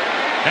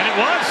 And it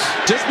was.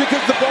 Just because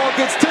the ball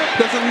gets tipped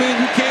doesn't mean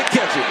you can't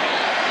catch it.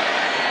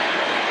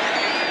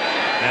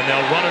 And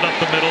they'll run it up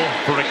the middle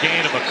for a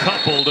gain of a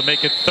couple to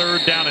make it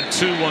 3rd down and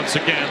 2 once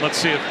again.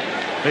 Let's see if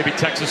maybe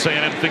Texas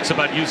A&M thinks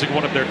about using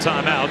one of their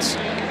timeouts,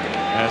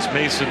 as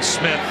Mason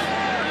Smith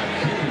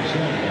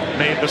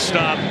made the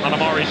stop on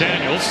Amari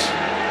Daniels.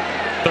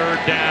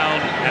 3rd down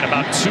and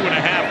about 2.5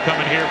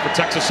 coming here for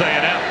Texas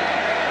A&M.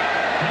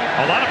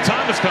 A lot of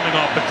time is coming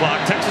off the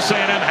clock. Texas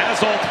A&M has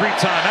all 3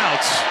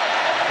 timeouts.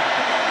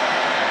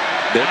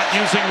 Not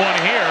using one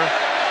here.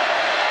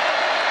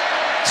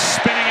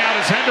 Spinning out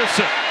is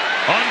Henderson.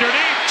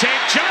 Underneath,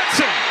 Jake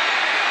Johnson.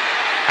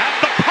 At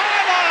the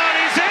pylon,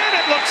 he's in,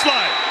 it looks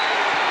like.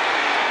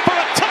 For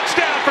a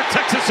touchdown for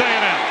Texas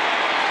A&M.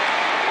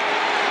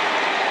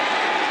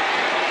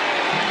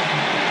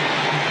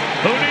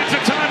 Who needs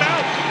a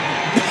timeout?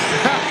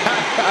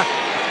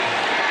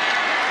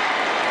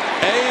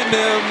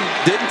 A&M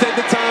didn't take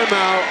the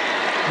timeout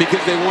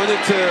because they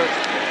wanted to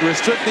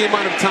restrict the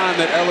amount of time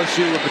that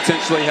LSU would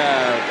potentially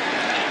have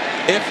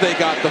if they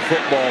got the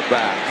football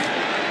back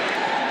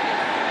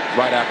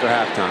right after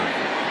halftime.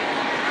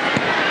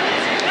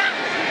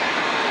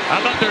 How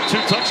about their 2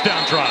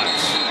 touchdown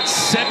drives?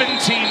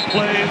 17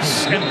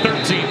 plays and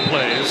 13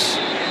 plays.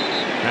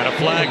 And a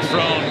flag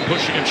thrown,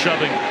 pushing and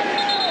shoving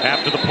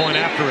after the point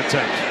after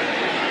attempt.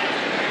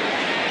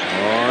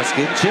 Oh, it's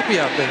getting chippy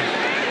out there.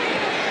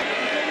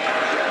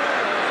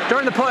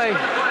 During the play,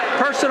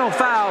 personal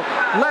foul,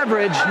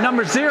 leverage,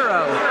 number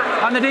 0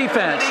 on the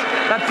defense.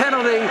 That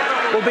penalty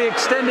will be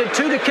extended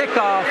to the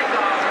kickoff.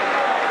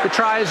 The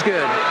try is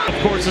good.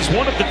 Of course, is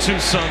one of the 2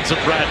 sons of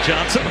Brad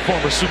Johnson, the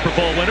former Super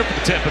Bowl winner for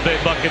the Tampa Bay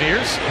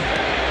Buccaneers.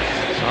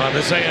 On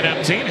this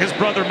A&M team, his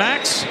brother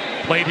Max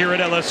played here at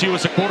LSU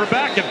as a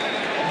quarterback, and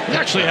He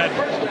actually had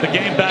the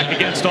game back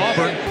against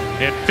Auburn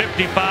in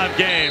 55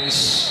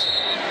 games.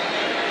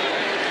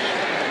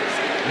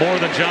 More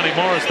than Johnny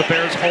Morris, the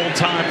Bears'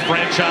 all-time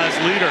franchise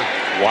leader.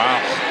 Wow.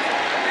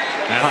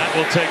 And that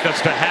will take us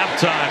to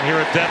halftime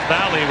here at Death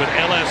Valley with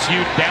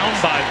LSU down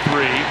by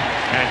 3,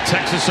 and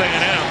Texas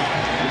A&M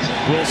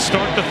will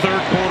start the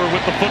third quarter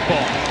with the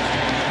football.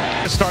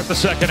 Start the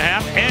second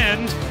half,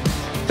 and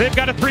they've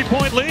got a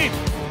 3-point lead.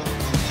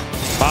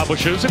 Bob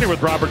Wischusen here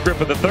with Robert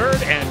Griffin III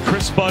and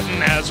Chris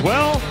Budden as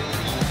well.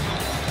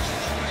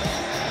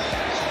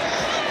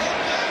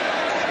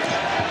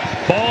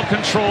 Ball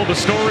control, the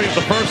story of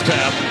the first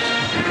half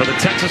for the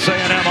Texas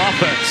A&M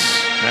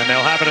offense, and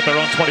they'll have it at their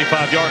own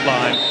 25-yard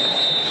line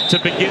to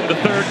begin the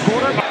third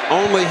quarter.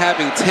 Only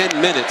having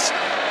 10 minutes,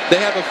 they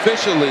have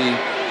officially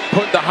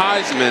put the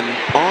Heisman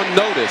on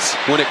notice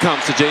when it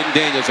comes to Jaden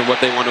Daniels and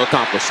what they want to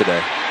accomplish today.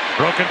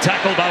 Broken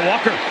tackle by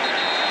Walker.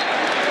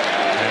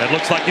 And it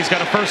looks like he's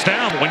got a first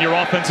down when your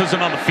offense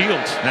isn't on the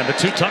field. And the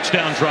 2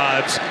 touchdown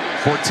drives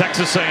for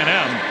Texas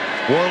A&M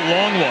were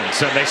long ones.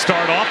 And they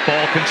start off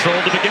ball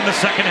control to begin the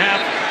second half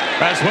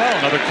as well.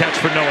 Another catch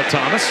for Noah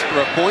Thomas.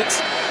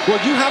 Points. Well,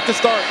 you have to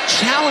start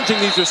challenging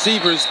these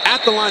receivers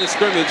at the line of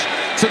scrimmage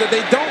so that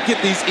they don't get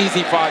these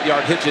easy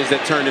 5-yard hitches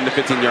that turn into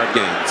 15-yard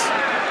gains.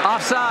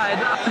 Offside,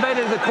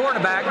 activated the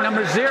quarterback,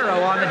 number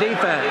 0 on the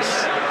defense.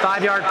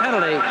 5-yard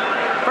penalty,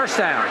 first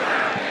down.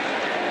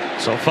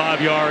 So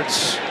 5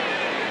 yards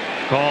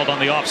called on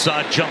the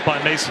offside jump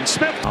by Mason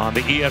Smith on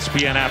the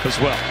ESPN app as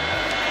well.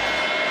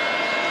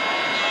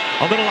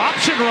 A little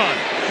option run.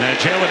 And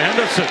Jalen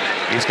Henderson,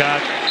 he's got,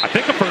 I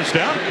think, a first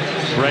down.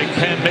 Greg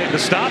Penn made the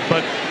stop,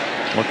 but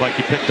looked like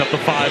he picked up the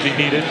 5 he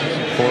needed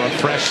for a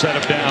fresh set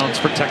of downs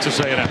for Texas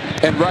A&M.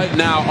 And right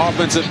now,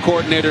 offensive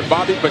coordinator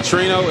Bobby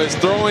Petrino is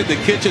throwing the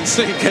kitchen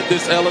sink at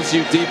this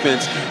LSU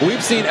defense.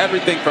 We've seen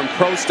everything from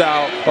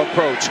pro-style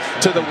approach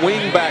to the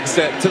wing-back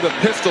set to the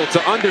pistol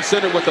to under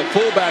center with the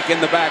fullback in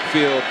the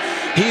backfield.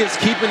 He is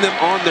keeping them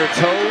on their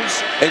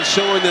toes and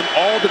showing them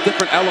all the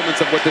different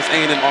elements of what this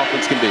A&M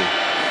offense can be.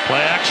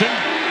 Play action.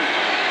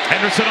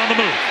 Henderson on the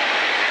move.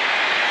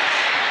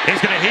 He's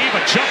going to heave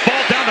a jump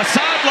ball down the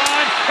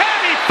sideline,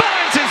 and he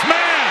finds his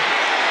man.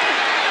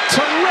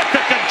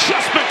 Terrific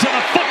adjustment to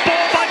the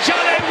football by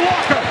Johnny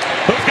Walker,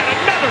 who's got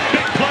another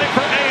big play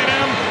for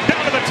A&M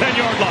down to the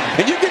 10-yard line.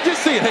 And you can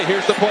just see it. Hey,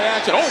 here's the play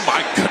action. Oh,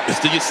 my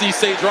goodness. Do you see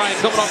Sage Ryan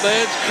coming off the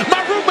edge?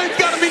 My roommate's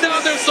got to be down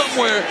there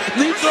somewhere.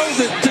 And he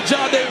throws it to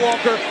Johnny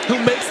Walker, who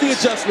makes the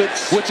adjustment,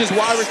 which is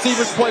why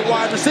receivers play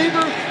wide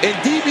receiver and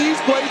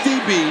DBs play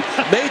DB.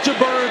 Major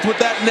Burns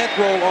with that neck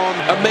roll on.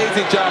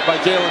 Amazing job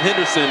by Jalen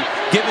Henderson,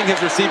 giving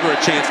his receiver a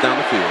chance down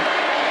the field.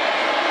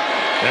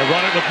 They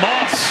run it with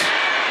Moss.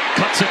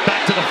 Cuts it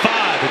back to the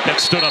 5. It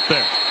gets stood up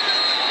there.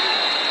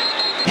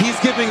 He's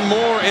giving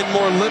more and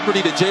more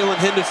liberty to Jalen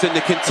Henderson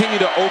to continue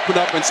to open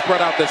up and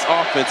spread out this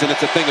offense, and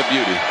it's a thing of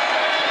beauty.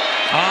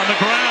 On the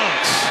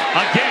ground,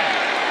 again,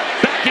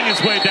 backing his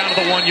way down to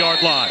the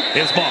 1-yard line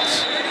is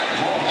Moss.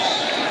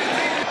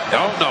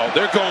 Oh, no,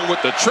 they're going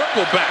with the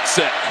triple back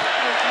set.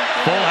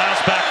 Full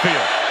house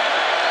backfield.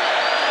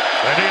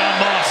 Ready on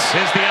Moss.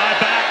 Here's the eye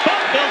back. But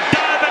they'll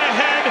dive it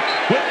ahead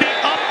with the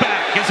up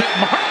back. Is it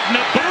Mark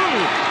Naboo?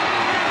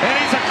 And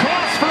he's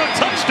across for a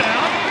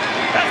touchdown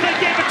as they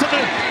gave it to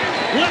the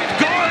left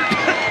guard.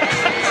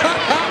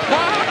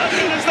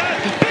 Is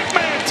that big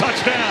man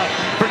touchdown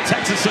for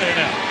Texas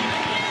A&M?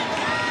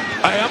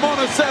 I am on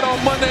a set on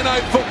Monday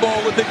Night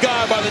Football with the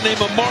guy by the name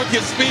of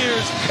Marcus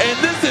Spears, and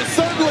this is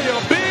certainly a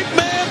big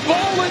man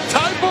balling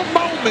type of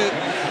moment.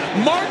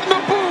 Mark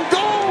Naboo, go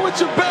on with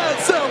your bad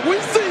self. We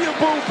see you,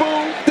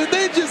 boo-boo. Did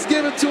they just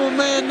give it to a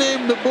man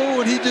named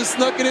Naboo and he just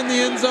snuck it in the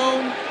end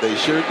zone? They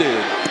sure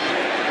did.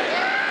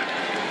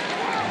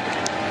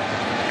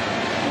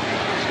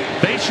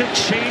 They should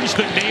change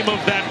the name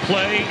of that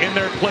play in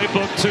their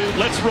playbook to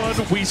 "Let's run,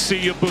 we see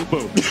you,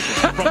 boo-boo"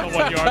 from the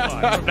 1-yard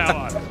line from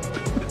now on.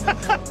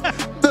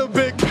 The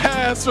big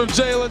pass from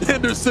Jalen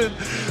Henderson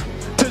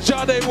to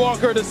Johnny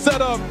Walker to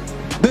set up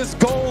this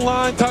goal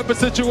line type of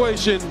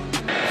situation.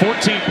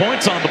 14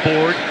 points on the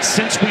board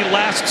since we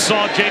last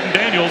saw Jaden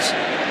Daniels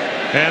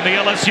and the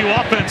LSU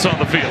offense on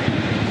the field.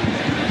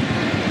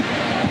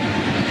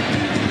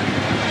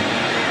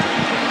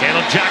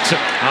 Caleb Jackson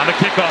on the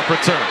kickoff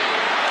return.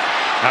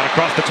 Out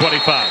across the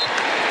 25.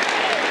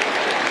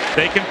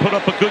 They can put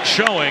up a good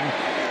showing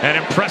and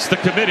impress the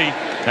committee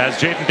as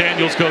Jaden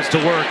Daniels goes to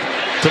work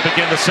to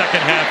begin the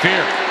second half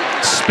here.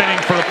 Spinning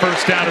for a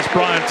first down is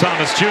Brian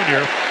Thomas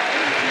Jr.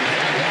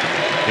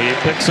 He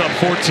picks up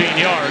 14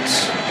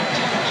 yards.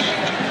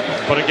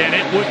 But again,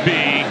 it would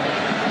be,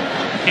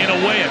 in a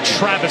way, a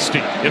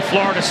travesty if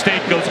Florida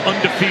State goes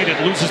undefeated,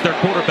 loses their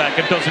quarterback,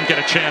 and doesn't get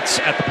a chance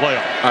at the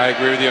playoff. I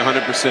agree with you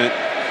 100%.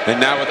 And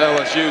now with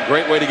LSU,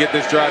 great way to get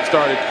this drive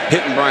started,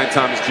 hitting Brian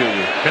Thomas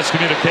Jr.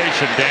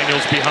 Miscommunication,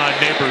 Daniels behind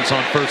Neighbors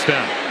on first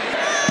down.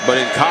 But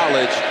in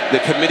college, the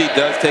committee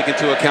does take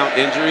into account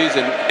injuries,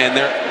 and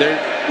they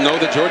know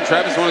that Jordan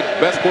Travis is one of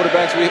the best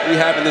quarterbacks we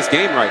have in this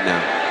game right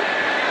now.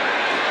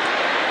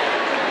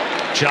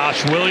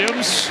 Josh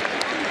Williams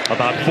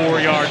about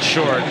 4 yards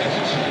short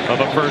of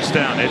a first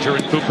down.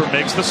 Edgerrin Cooper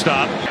makes the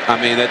stop. I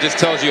mean, that just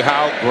tells you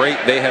how great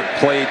they have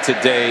played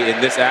today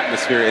in this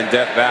atmosphere in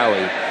Death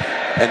Valley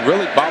and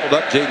really bottled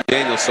up Jaden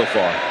Daniels so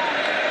far.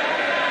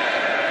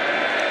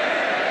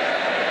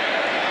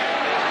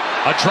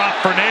 A drop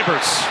for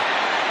Neighbors.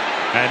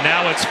 And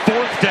now it's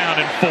 4th down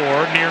and 4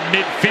 near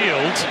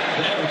midfield.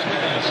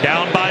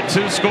 Down by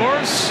 2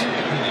 scores.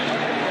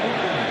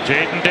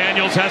 Jaden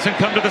Daniels hasn't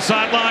come to the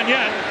sideline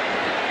yet.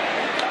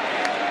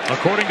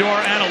 According to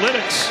our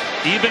analytics,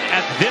 even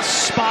at this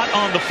spot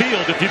on the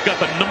field, if you've got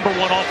the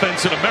 #1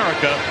 offense in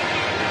America,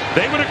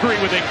 they would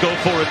agree with a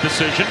go-for-it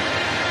decision.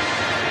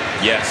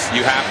 Yes,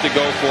 you have to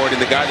go for it,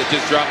 and the guy that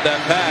just dropped that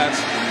pass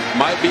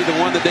might be the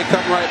one that they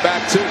come right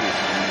back to.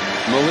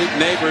 Malik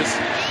Neighbors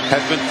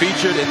has been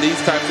featured in these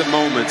types of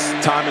moments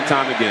time and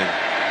time again.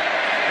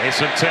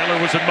 Mason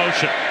Taylor was in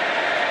motion.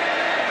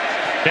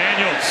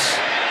 Daniels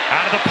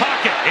out of the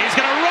pocket. He's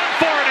going to run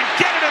for it and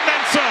get it and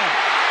then some.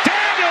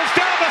 Daniels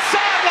down the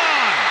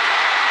sideline.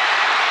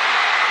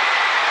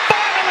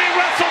 Finally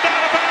wrestled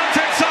out of bounds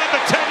inside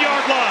the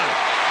 10-yard line.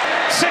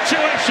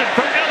 Situation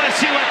for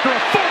LSU after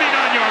a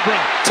 49-yard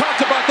run.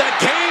 Talked about that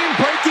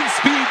game-breaking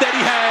speed that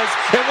he has,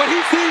 and when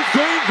he sees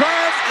green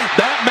grass,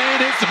 that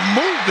man is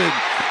moving.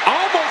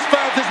 Almost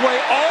found his way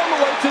all the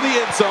way to the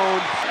end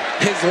zone.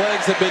 His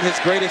legs have been his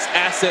greatest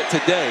asset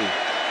today,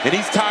 and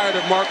he's tired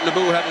of Mark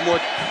Naboo having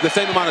the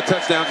same amount of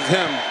touchdowns as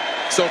him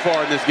so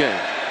far in this game.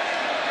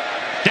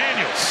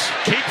 Daniels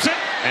keeps it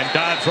and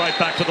dives right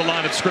back to the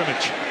line of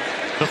scrimmage.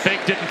 The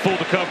fake didn't fool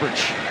the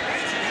coverage.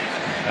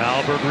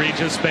 Albert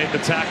Regis made the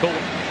tackle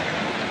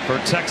for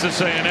Texas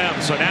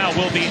A&M. So now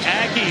will the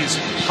Aggies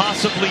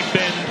possibly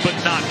bend but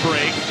not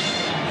break?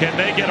 Can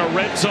they get a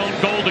red zone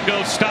goal to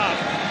go stop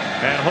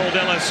and hold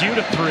LSU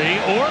to 3?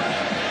 Or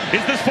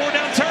is this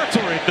 4-down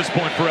territory at this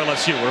point for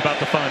LSU? We're about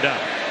to find out.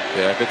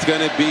 Yeah, if it's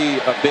going to be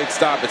a big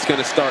stop, it's going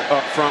to start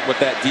up front with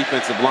that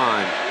defensive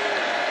line.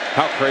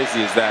 How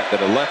crazy is that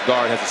a left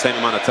guard has the same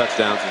amount of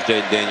touchdowns as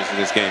Jaden Daniels in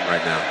this game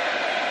right now?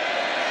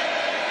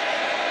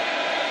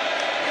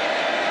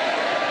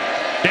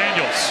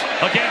 Daniels,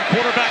 again,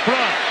 quarterback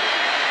run.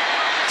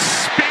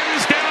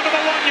 Spins down to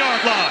the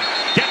 1-yard line.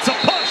 Gets a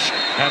push,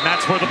 and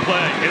that's where the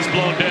play is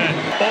blown dead.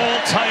 All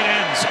tight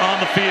ends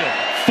on the field.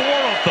 4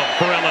 of them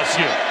for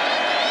LSU.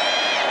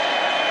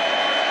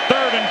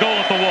 3rd and goal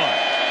at the 1.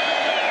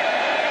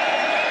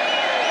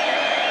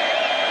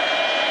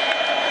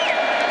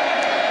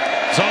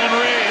 Zone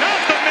read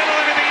up the middle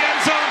into the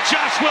end zone.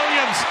 Josh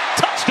Williams,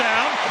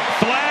 touchdown.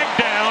 Flag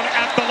down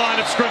at the line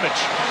of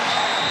scrimmage.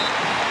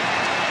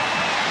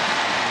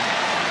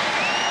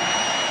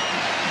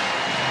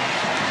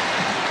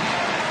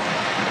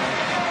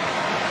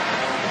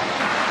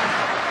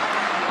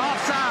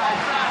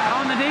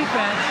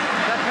 Defense,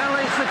 that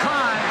penalty's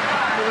declined.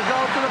 The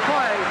result of the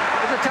play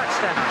is a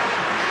touchdown.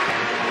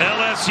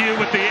 LSU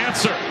with the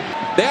answer.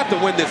 They have to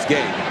win this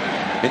game.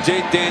 And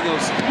Jaden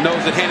Daniels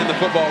knows that handing the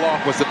football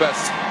off was the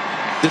best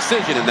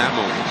decision in that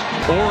moment.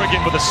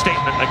 Oregon with a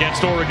statement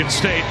against Oregon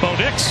State. Bo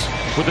Nix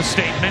with a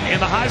statement in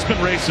the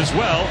Heisman race as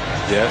well.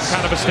 Yes.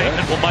 What kind of a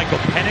statement will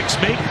Michael Penix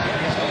make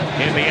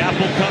in the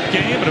Apple Cup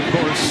game? And of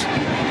course,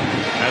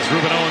 as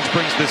Reuben Owens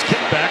brings this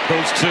kick back,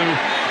 those two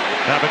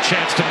have a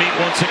chance to meet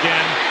once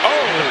again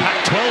in the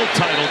Pac-12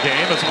 title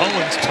game as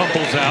Owens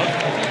tumbles out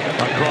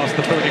across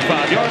the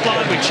 35-yard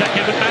line. We check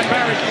in with Matt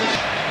Barry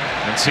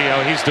and see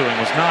how he's doing.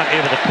 Was not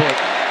able to put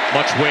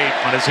much weight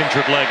on his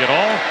injured leg at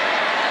all.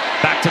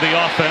 Back to the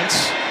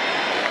offense.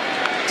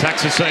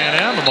 Texas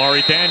A&M,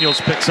 Amari Daniels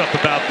picks up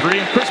about 3.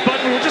 And Chris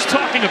Button, we were just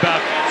talking about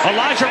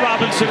Elijah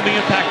Robinson and the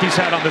impact he's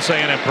had on this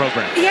A&M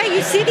program. Yeah, you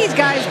see these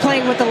guys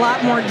playing with a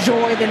lot more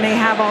joy than they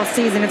have all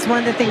season. It's one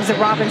of the things that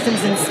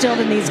Robinson's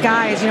instilled in these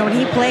guys. You know, when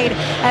he played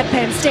at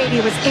Penn State,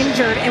 he was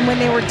injured, and when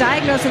they were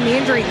diagnosing the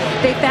injury,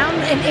 they found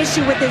an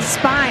issue with his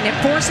spine. It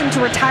forced him to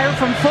retire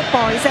from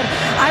football. He said,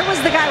 I was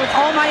the guy with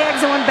all my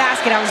eggs in one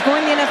basket. I was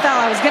going to the NFL.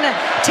 I was going to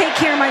take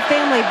care of my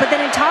family. But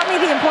then it taught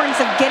me the importance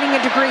of getting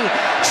a degree,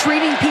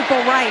 treating people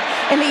right,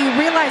 and that you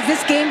realize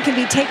this game can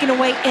be taken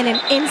away in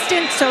an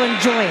instant, so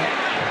enjoy it.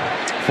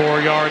 4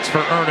 yards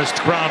for Ernest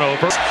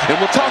Brownover. And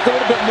we'll talk a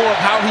little bit more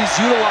of how he's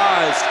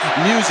utilized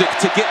music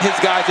to get his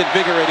guys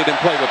invigorated and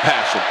play with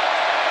passion.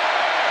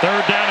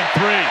 3rd down and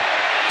 3.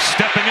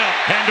 Stepping up,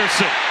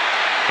 Henderson.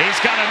 He's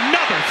got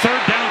another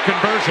 3rd down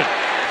conversion.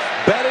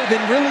 Better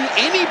than really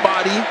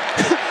anybody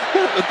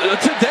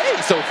today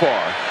so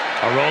far.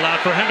 A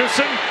rollout for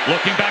Henderson.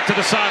 Looking back to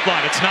the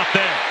sideline. It's not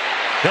there.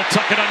 He'll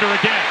tuck it under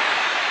again.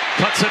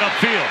 Cuts it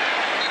upfield.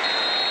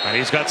 And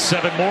he's got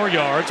 7 more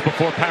yards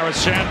before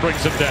Paris Shan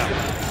brings him down.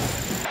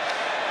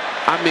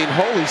 I mean,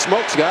 holy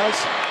smokes, guys.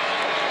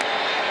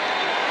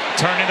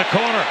 Turning the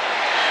corner.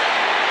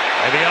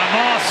 Le'Veon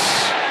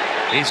Moss.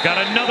 He's got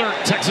another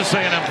Texas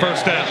A&M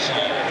first down.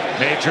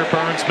 Major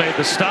Burns made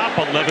the stop.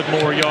 11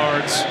 more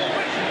yards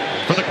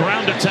for the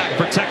ground attack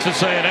for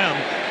Texas A&M.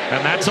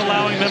 And that's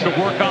allowing them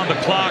to work on the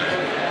clock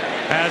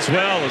as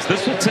well, as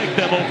this will take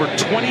them over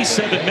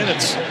 27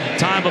 minutes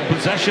time of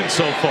possession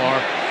so far.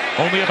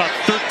 Only about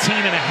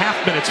 13.5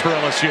 minutes for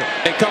LSU.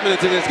 And coming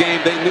into this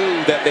game, they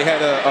knew that they had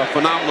a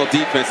phenomenal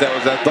defense that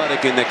was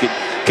athletic and that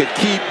could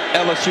keep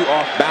LSU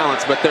off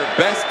balance. But their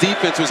best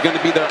defense was going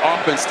to be their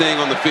offense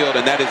staying on the field,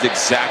 and that is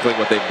exactly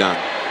what they've done.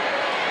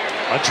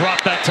 A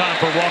drop that time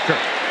for Walker.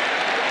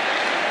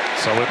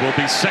 So it will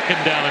be 2nd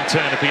down and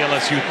 10 at the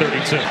LSU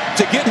 32.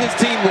 To get his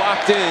team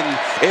locked in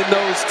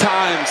those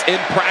times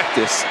in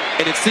practice,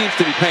 and it seems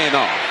to be paying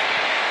off.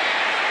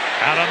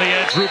 Out on the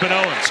edge, Reuben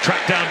Owens,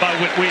 tracked down by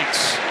Whit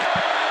Weeks.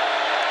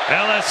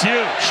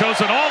 LSU shows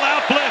an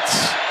all-out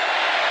blitz.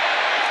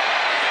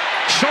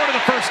 Short of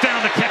the first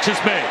down, the catch is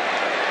made.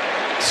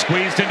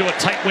 Squeezed into a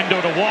tight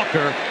window to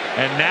Walker,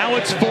 and now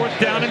it's 4th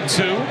down and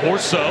 2 or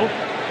so.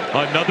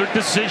 Another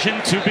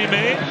decision to be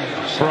made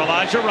for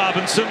Elijah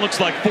Robinson. Looks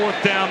like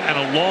 4th down and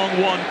a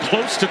long one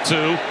close to 2.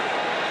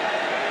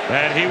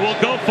 And he will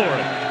go for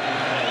it.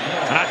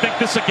 And I think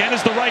this again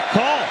is the right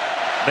call.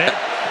 They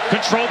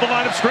control the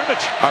line of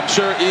scrimmage. I'm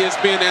sure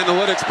ESPN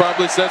Analytics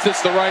probably says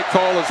it's the right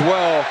call as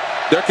well.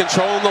 They're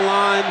controlling the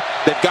line.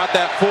 They've got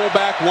that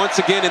fullback once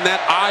again in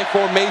that I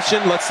formation.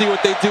 Let's see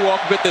what they do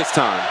off of it this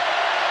time.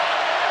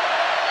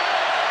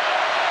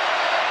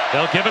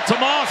 They'll give it to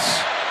Moss.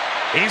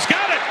 He's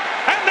got it.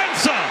 And then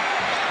some.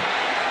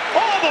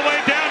 All the way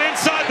down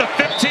inside the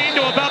 15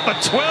 to about the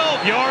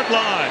 12-yard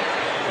line.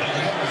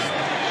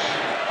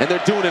 And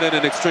they're doing it at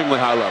an extremely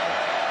high level.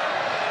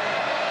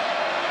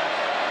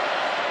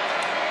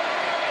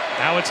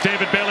 Now it's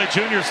David Bailey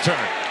Jr.'s turn.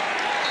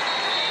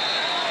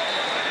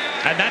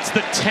 And that's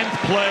the 10th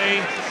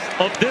play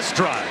of this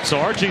drive. So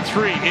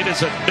RG3, it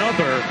is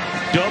another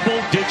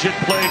double-digit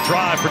play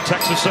drive for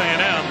Texas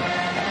A&M.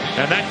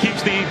 And that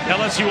keeps the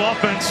LSU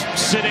offense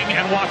sitting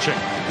and watching.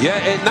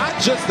 Yeah, and not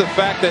just the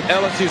fact that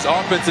LSU's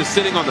offense is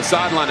sitting on the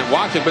sideline and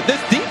watching, but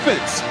this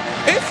defense,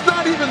 it's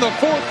not even the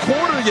 4th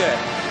quarter yet.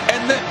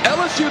 And the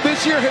LSU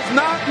this year has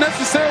not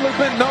necessarily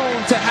been known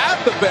to have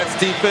the best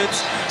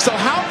defense. So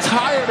how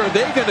tired are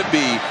they going to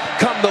be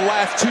come the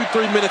last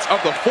 2-3 minutes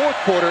of the 4th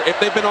quarter if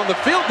they've been on the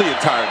field the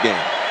entire game?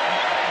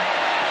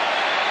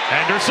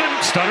 Anderson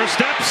stutter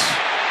steps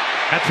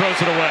and throws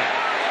it away.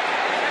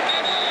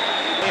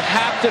 They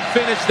have to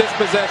finish this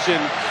possession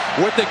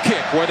with a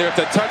kick, whether it's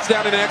a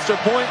touchdown and an extra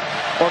point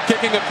or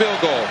kicking a field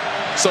goal.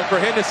 So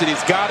for Henderson, he's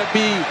got to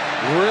be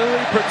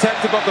really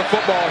protective of the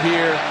football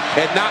here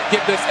and not give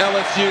this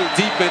LSU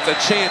defense a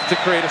chance to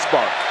create a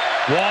spark.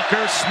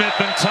 Walker, Smith,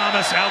 and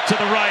Thomas out to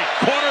the right.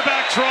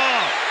 Quarterback draw.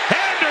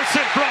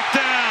 Henderson brought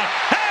down.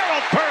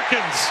 Harold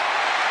Perkins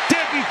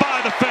didn't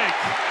buy the fake.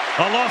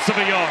 A loss of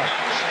a yard.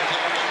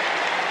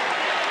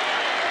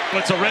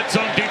 It's a red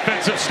zone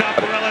defensive stop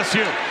for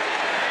LSU.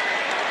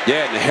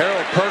 Yeah, and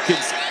Harold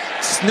Perkins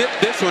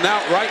snipped this one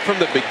out right from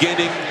the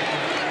beginning.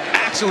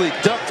 Actually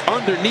ducked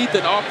underneath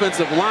an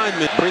offensive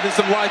lineman, breathing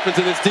some life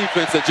into this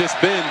defense that just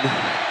bend,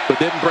 but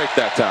didn't break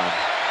that time.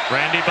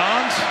 Randy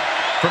Bonds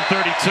from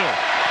 32.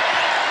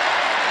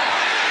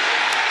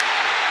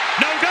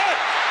 No good.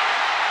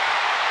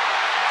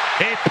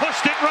 He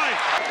pushed it right.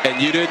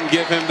 And you didn't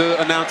give him the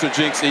announcer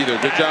jinx either.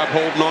 Good job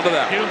holding on to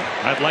that one.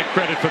 I'd like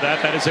credit for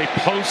that. That is a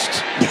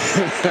post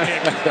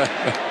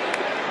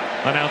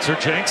announcer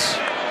jinx.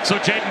 So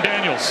Jaden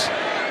Daniels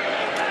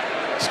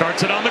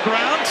starts it on the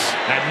ground,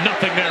 and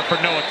nothing there for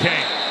Noah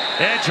Cain.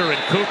 Edger and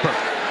Cooper,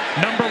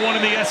 #1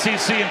 in the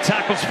SEC in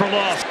tackles for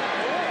loss.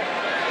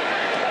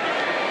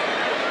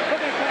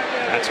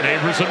 That's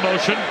Neighbors in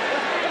motion.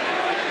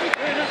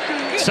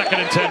 2nd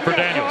and 10 for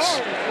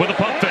Daniels with a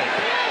pump fake.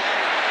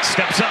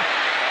 Steps up,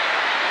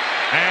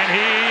 and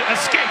he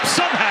escapes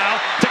somehow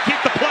to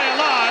keep the play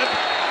alive.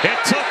 It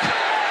took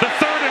the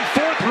 3rd and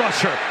 4th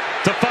rusher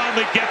to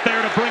finally get there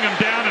to bring him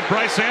down, and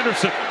Bryce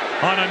Anderson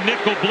on a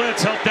nickel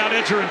blitz helped out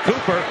Edger and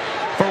Cooper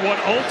for what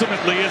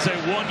ultimately is a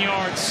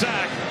 1-yard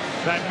sack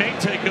that may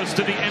take us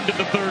to the end of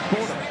the 3rd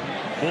quarter.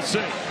 We'll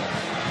see.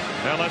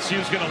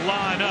 LSU's going to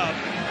line up,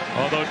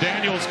 although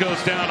Daniels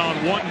goes down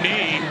on one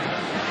knee,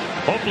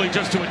 hopefully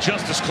just to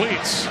adjust his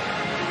cleats.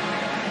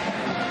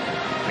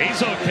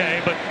 He's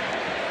okay, but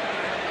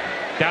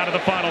down to the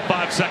final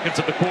 5 seconds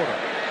of the quarter.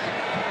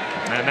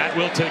 And that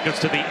will take us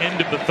to the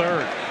end of the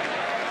 3rd.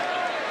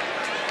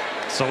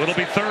 So it'll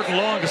be 3rd and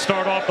long to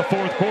start off the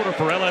 4th quarter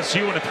for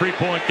LSU in a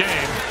 3-point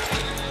game.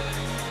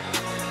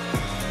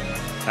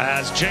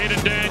 As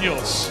Jaden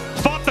Daniels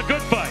fought the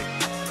good fight,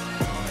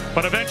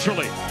 but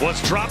eventually was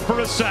dropped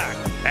for a sack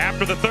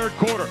after the 3rd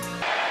quarter.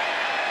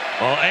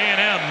 Well,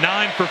 A&M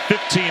 9 for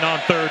 15 on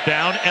 3rd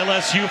down.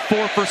 LSU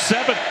 4 for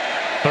 7.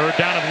 3rd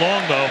down and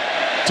long, though,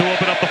 to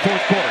open up the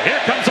 4th quarter.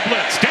 Here comes a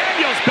blitz.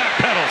 Daniels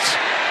backpedals.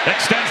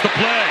 Extends the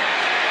play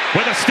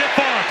with a stiff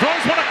arm.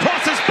 Throws one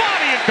across his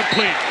body.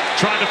 Incomplete.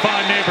 Trying to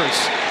find Neighbors.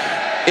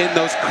 In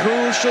those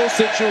crucial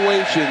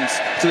situations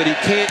so that he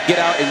can't get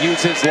out and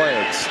use his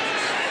legs.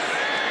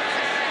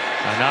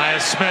 Anais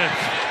Smith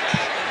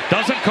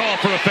doesn't call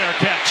for a fair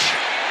catch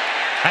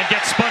and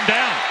gets spun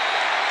down.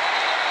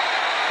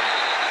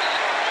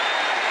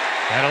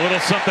 And a little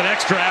something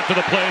extra after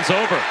the play is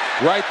over.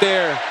 Right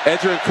there,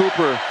 Edger and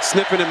Cooper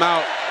sniffing him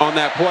out on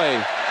that play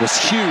was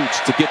huge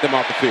to get them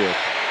off the field.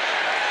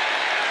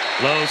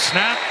 Low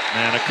snap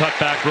and a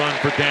cutback run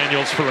for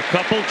Daniels for a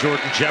couple.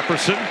 Jordan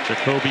Jefferson,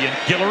 Jacoby, and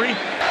Guillory.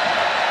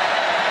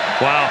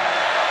 Wow.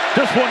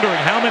 Just wondering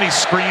how many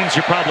screens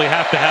you probably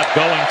have to have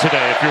going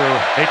today if you're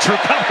a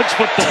true college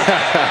football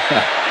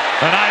fan.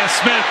 Anaya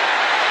Smith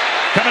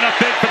coming up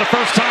big for the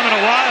first time in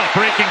a while,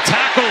 breaking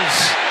tackles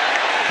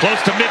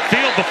close to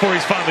midfield before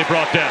he's finally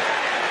brought down.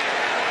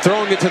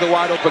 Throwing it to the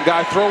wide open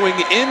guy, throwing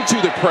into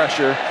the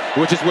pressure,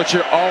 which is what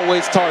you're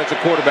always taught as a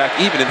quarterback,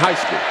 even in high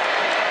school.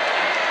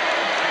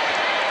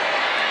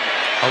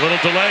 A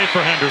little delay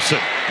for Henderson,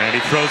 and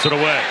he throws it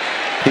away.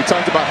 He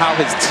talked about how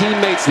his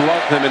teammates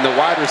love him and the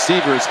wide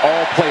receivers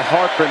all play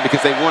hard for him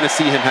because they want to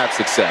see him have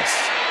success.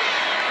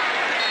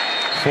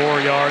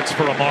 4 yards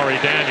for Amari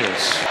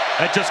Daniels.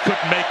 That just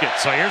couldn't make it.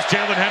 So here's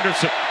Jalen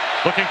Henderson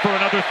looking for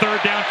another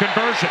third down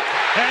conversion.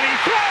 And he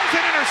throws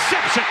an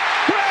interception.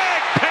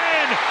 Greg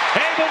Penn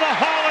able to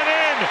haul it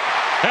in.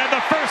 And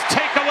the first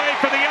takeaway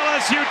for the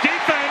LSU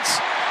defense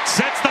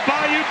sets the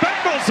Bayou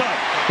Bengals up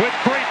with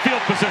great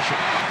field position.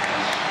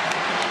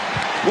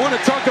 We want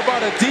to talk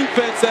about a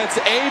defense that's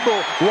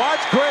able.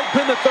 Watch Greg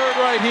Penn III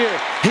right here.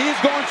 He's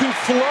going to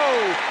flow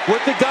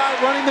with the guy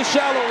running the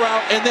shallow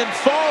route and then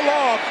fall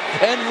off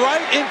and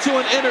right into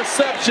an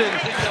interception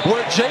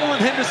where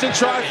Jalen Henderson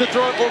tries to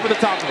throw it over the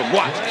top of him.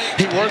 Watch.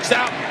 He works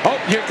out. Oh,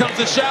 here comes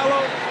the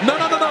shallow. No.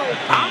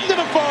 I'm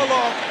going to fall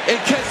off and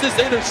catch this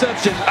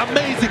interception.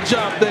 Amazing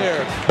job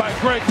there by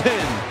Greg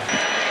Penn.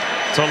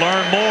 To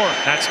learn more,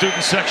 that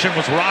student section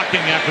was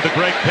rocking after the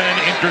Greg Penn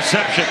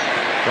interception.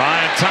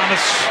 Brian Thomas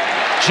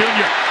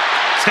Jr.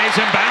 stays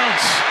in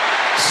bounds,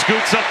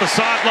 scoots up the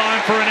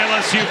sideline for an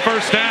LSU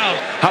first down.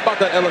 How about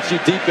that LSU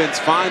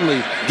defense finally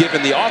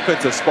giving the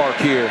offense a spark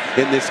here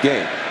in this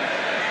game?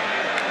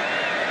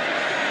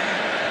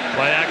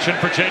 Play action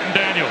for Jaden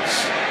Daniels.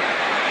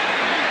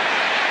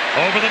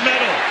 Over the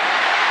middle.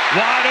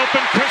 Wide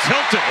open Chris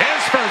Hilton.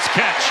 His first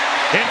catch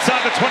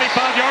inside the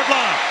 25-yard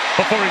line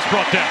before he's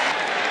brought down.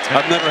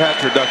 I've never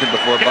had turducken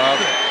before, Bob.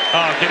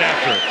 Oh, get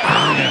after it.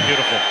 Yeah,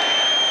 beautiful.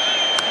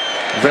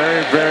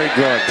 Very, very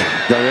good.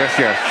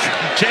 Delicious.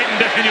 Jaden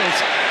Daniels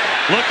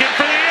looking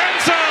for the end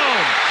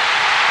zone.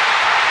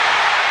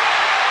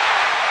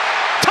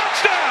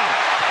 Touchdown!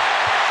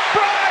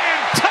 Brian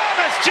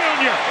Thomas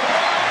Jr.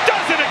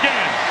 does it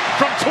again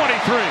from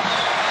 23.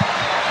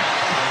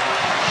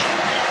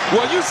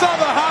 Well, you saw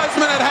the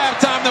Heisman at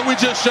halftime that we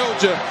just showed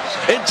you.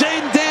 And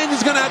Jaden Daniels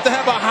is going to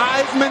have a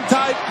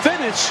Heisman-type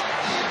finish.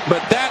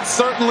 But that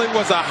certainly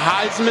was a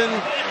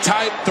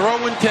Heisman-type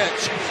throw and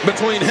catch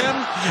between him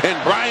and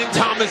Brian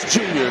Thomas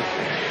Jr.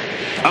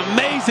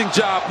 Amazing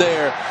job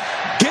there.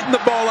 Getting the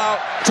ball out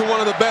to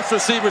one of the best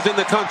receivers in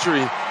the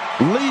country.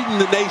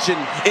 Leading the nation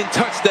in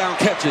touchdown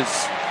catches.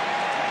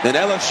 Then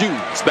LSU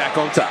is back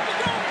on top.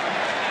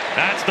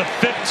 That's the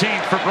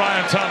 15th for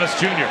Brian Thomas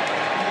Jr.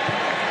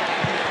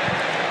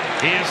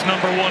 He is #1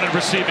 in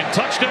receiving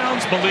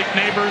touchdowns. Malik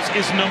Neighbors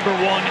is #1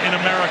 in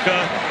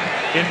America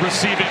in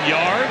receiving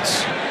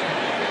yards.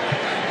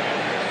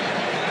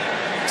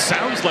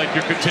 Sounds like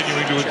you're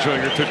continuing to enjoy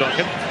your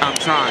turducken. I'm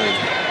trying.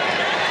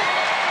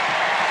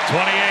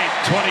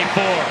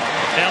 28-24,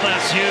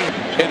 LSU.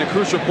 And a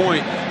crucial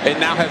point, it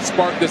now has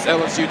sparked this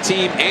LSU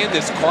team and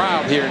this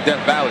crowd here in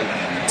Death Valley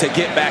to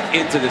get back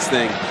into this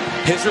thing.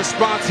 His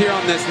response here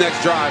on this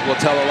next drive will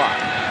tell a lot.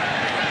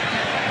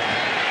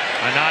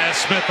 Anaya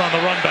Smith on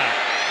the run back.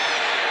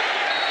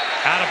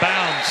 Out of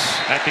bounds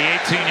at the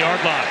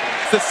 18-yard line.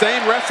 It's the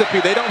same recipe.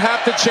 They don't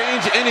have to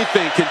change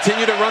anything.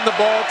 Continue to run the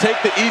ball, take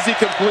the easy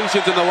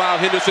completions, and allow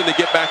Henderson to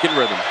get back in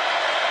rhythm.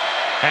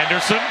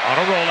 Henderson on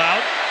a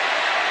rollout.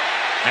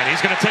 And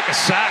he's going to take a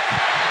sack.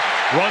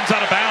 Runs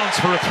out of bounds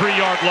for a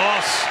 3-yard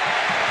loss.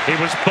 He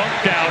was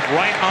bumped out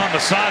right on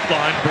the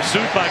sideline,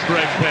 pursued by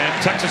Greg Penn.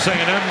 Texas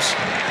A&M's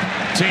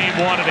team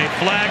wanted a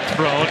flag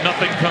thrown.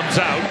 Nothing comes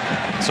out.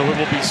 So it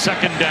will be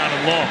 2nd down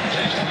and long.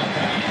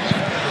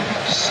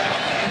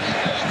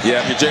 Yeah,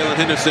 if you're Jalen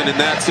Henderson in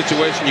that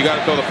situation, you got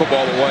to throw the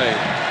football away.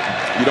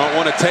 You don't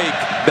want to take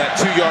that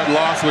 2-yard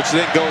loss, which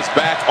then goes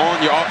back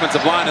on your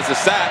offensive line as a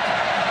sack.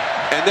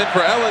 And then for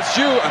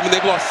LSU, I mean,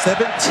 they've lost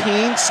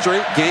 17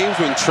 straight games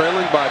when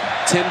trailing by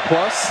 10+.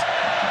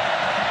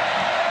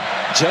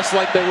 Just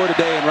like they were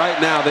today, and right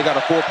now they got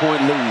a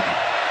 4-point lead.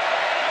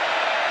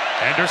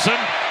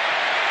 Henderson,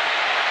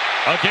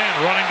 again,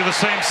 running to the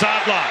same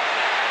sideline.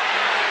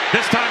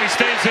 This time he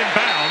stays in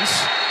bounds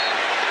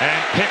and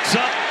picks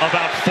up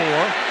about 4.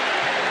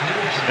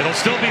 It'll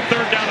still be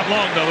 3rd down and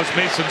long, though, as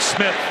Mason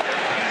Smith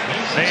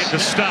made the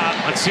stop.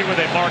 Let's see where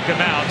they mark him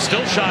out.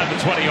 Still shy of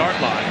the 20-yard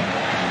line.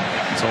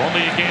 So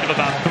only a gain of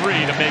about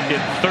 3 to make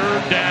it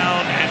 3rd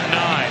down and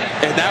 9.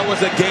 And that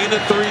was a gain of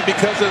 3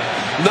 because of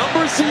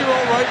number 0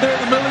 right there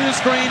in the middle of the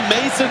screen,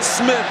 Mason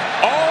Smith.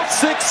 All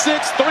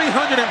 6'6",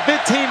 315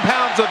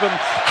 pounds of him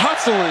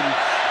hustling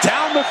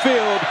down the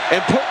field and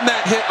putting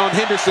that hit on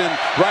Henderson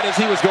right as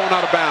he was going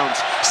out of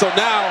bounds. So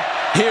now,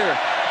 here,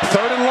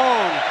 3rd and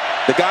long,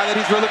 the guy that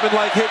he's really been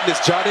like hitting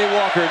is Jahdae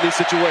Walker in these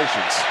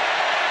situations.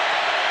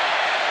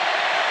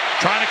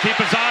 Trying to keep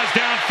his eyes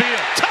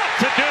downfield. Tough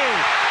to do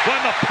when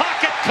the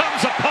pocket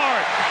comes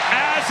apart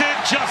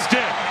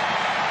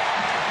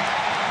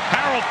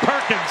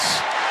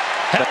seconds.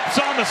 Helps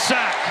on the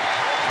sack.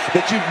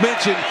 That you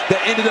mentioned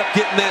that ended up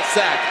getting that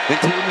sack and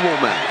Clayton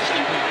Womack.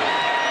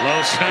 Low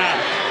snap.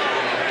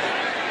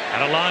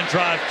 And a line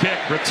drive kick,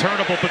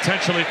 returnable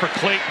potentially for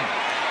Clayton.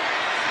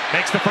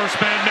 Makes the first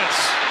man miss.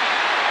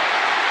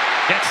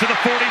 Gets to the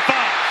 45.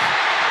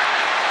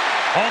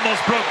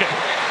 Almost broken.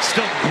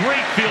 Still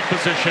great field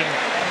position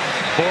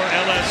for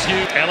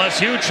LSU.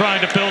 LSU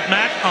trying to build,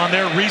 Matt, on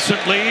their recent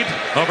lead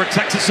over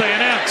Texas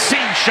A&M.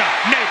 Seam shot,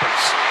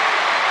 Neighbors.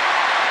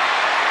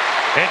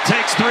 It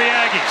takes 3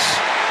 Aggies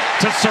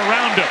to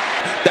surround him.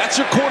 That's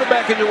your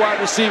quarterback and your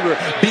wide receiver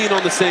being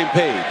on the same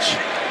page.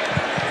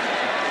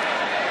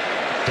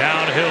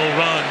 Downhill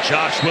run,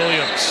 Josh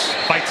Williams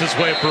fights his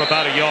way for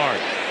about a yard.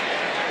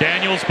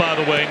 Daniels, by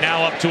the way,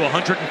 now up to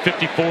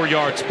 154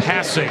 yards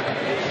passing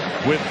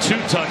with 2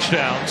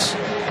 touchdowns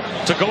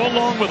to go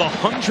along with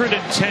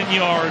 110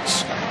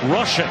 yards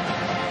rushing.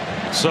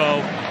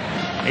 So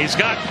he's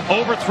got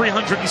over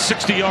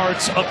 360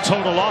 yards of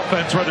total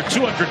offense, rather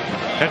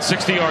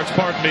 260 yards,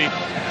 pardon me,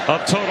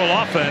 of total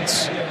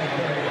offense.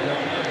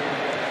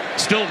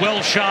 Still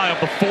well shy of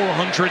the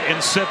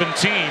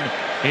 417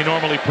 he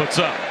normally puts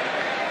up.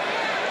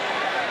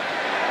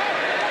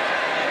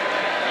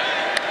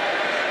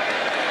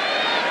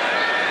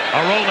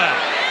 A rollout.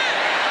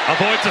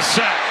 Avoids a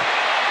sack.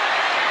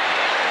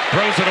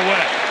 Throws it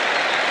away.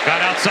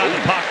 Got outside the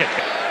pocket.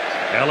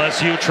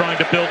 LSU trying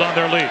to build on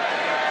their lead.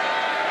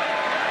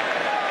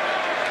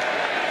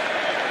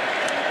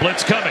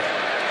 Blitz coming.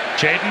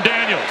 Jaden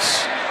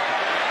Daniels.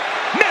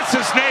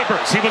 Misses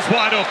Neighbors. He was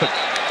wide open.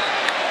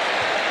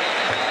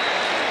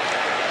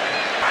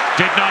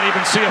 Did not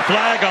even see a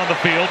flag on the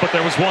field, but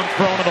there was one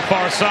thrown on the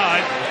far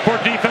side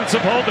for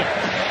defensive holding.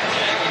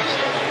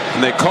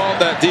 And they called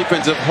that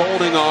defensive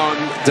holding on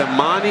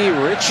Damani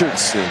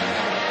Richardson.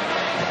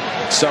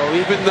 So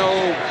even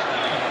though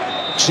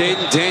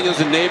Jaden Daniels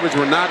and Neighbors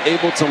were not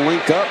able to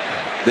link up,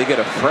 they get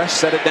a fresh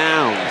set of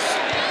downs,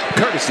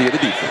 courtesy of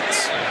the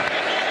defense.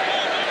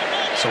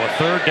 So a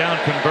 3rd down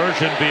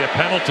conversion via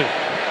penalty.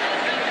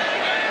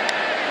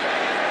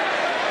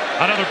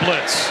 Another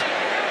blitz.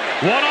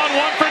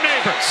 One-on-one for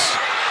Neighbors.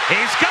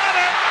 He's got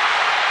it.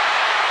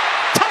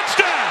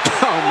 Touchdown.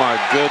 Oh my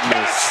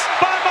goodness.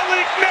 By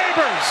Malik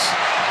Neighbors.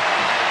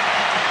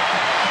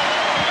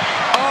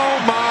 Oh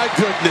my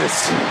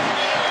goodness.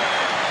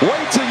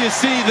 Wait till you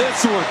see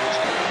this one.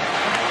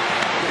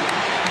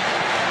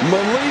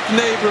 Malik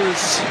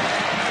Neighbors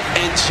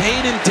and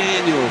Jaden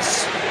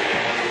Daniels.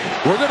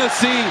 We're going to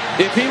see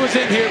if he was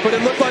in here, but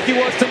it looked like he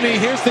was to me.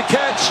 Here's the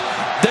catch.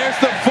 There's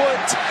the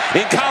foot.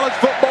 In college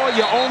football,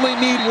 you only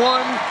need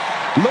one.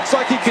 Looks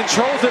like he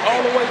controls it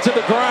all the way to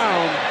the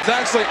ground. It's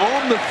actually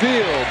on the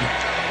field.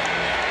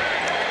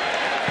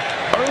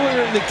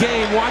 Earlier in the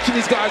game, watching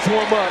these guys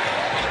warm up.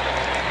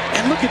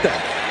 And look at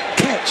that.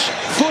 Catch.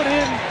 Foot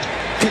in.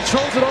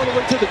 Controls it all the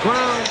way to the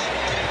ground.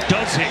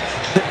 Does he?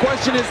 The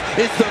question is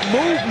the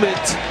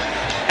movement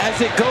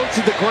as it goes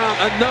to the ground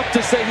enough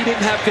to say he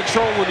didn't have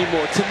control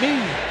anymore? To me,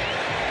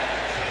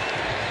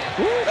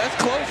 that's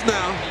close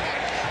now.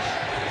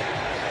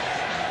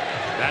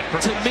 That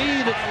to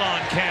me, the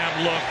on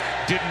cam look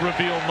didn't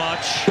reveal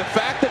much. The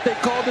fact that they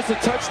called this a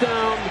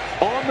touchdown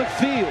on the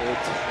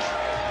field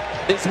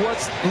is what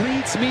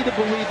leads me to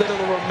believe that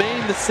it'll remain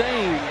the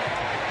same.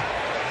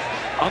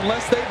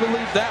 Unless they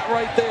believe that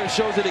right there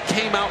shows that it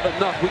came out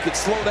enough. We could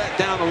slow that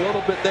down a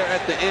little bit there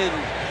at the end,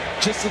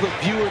 just so the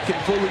viewer can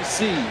fully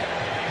see.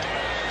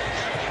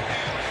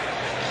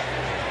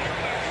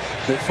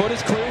 The foot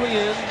is clearly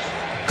in,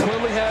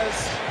 clearly has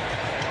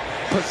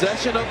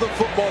possession of the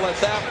football at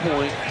that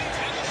point.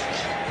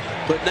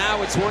 But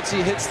now it's once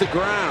he hits the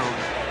ground.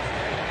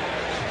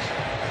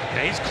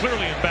 Yeah, he's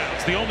clearly in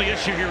bounds. The only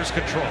issue here is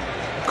control.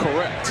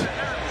 Correct.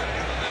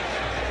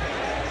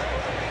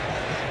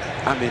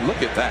 I mean,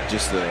 look at that,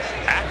 just the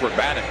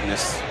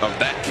acrobaticness of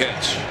that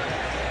catch.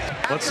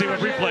 Let's see what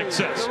replay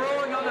says. The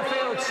ruling on the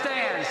field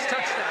stands.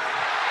 Touchdown.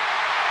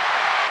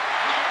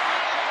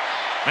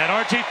 And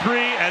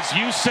RG3, as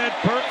you said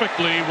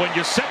perfectly, when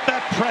you set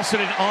that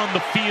precedent on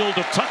the field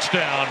of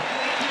touchdown,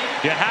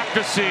 you have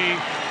to see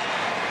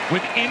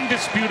with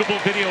indisputable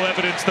video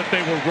evidence that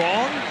they were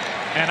wrong.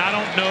 And I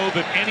don't know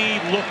that any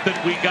look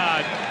that we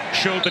got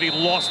showed that he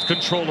lost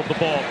control of the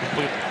ball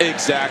completely.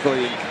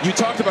 Exactly. You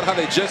talked about how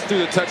they just threw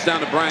the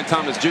touchdown to Brian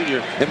Thomas Jr.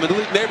 And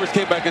Malik Neighbors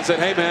came back and said,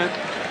 hey, man,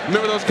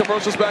 remember those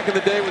commercials back in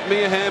the day with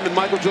Mia Hamm and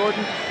Michael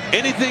Jordan?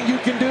 Anything you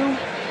can do,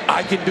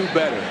 I can do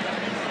better.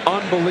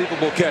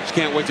 Unbelievable catch.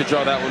 Can't wait to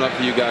draw that one up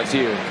for you guys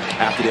here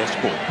after the extra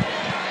point.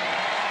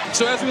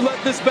 So as we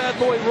let this bad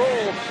boy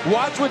roll,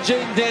 watch what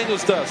Jaden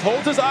Daniels does.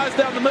 Holds his eyes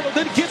down the middle,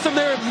 then gets him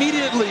there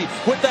immediately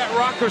with that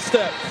rocker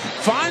step.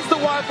 Finds the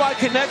Wi-Fi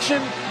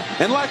connection,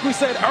 and like we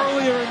said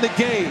earlier in the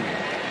game,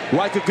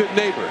 like a good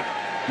neighbor,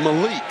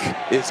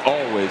 Malik is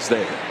always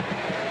there.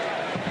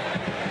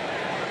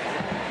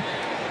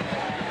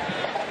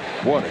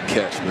 What a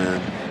catch, man.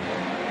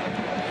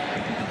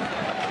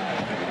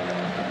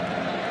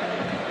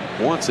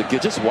 Once again,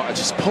 just watch,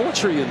 just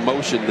poetry in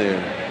motion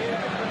there.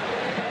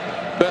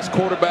 Best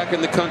quarterback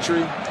in the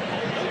country,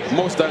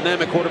 most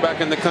dynamic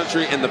quarterback in the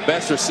country and the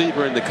best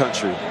receiver in the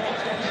country,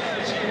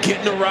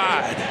 getting a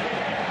ride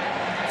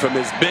from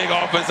his big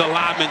offensive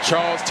lineman,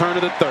 Charles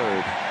Turner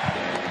III.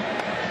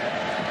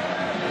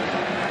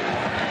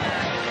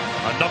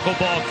 A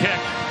knuckleball kick.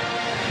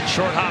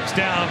 Short hops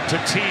down to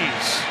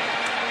Tees.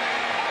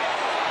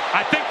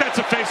 I think that's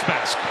a face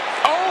mask.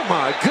 Oh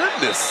my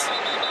goodness.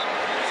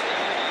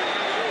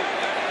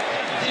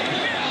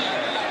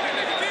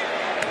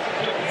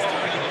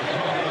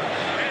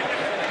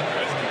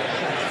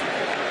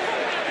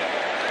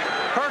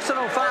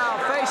 Personal foul,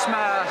 face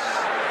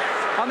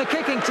mask on the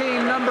kicking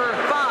team, number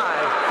 5.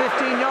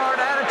 15-yard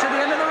added to the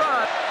end of the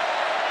run.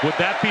 Would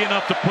that be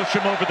enough to push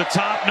him over the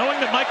top, knowing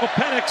that Michael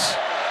Penix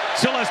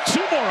still has 2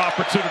 more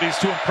opportunities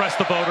to impress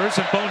the voters,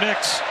 and Bo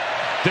Nix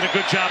did a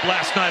good job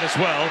last night as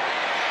well.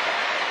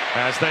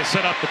 As they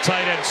set up the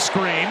tight end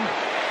screen,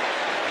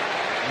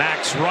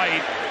 Max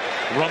Wright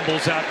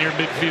rumbles out near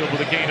midfield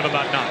with a gain of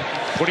about 9.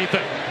 What do you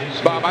think?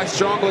 Bob, I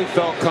strongly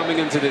felt coming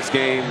into this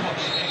game,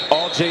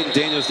 all Jaden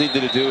Daniels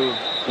needed to do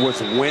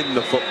was win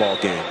the football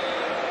game.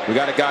 We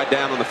got a guy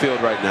down on the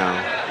field right now.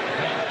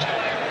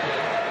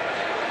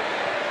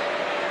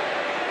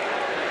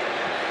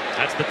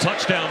 That's the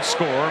touchdown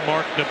scorer,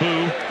 Mark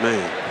Naboo.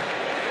 Man.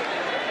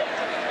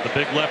 The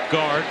big left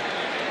guard,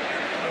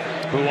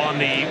 who on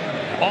the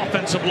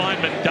offensive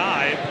lineman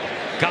dive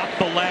got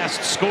the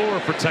last score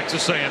for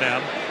Texas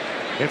A&M.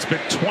 It's been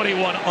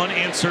 21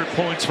 unanswered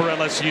points for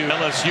LSU.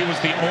 LSU is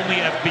the only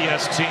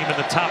FBS team in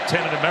the top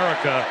 10 in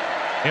America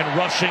in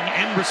rushing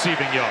and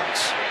receiving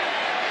yards.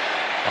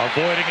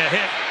 Avoiding a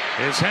hit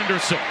is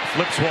Henderson.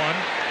 Flips one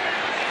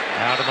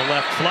out in the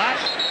left flat.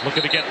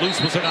 Looking to get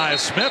loose was Anaya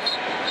Smith.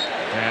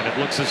 And it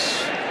looks as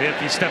if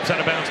he steps out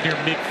of bounds near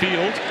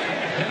midfield.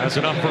 Has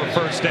enough for a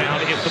first down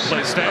if the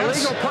play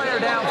stands. Illegal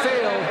player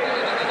downfield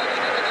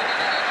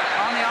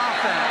on the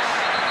offense.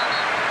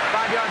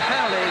 5-yard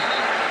penalty,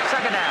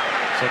 second down.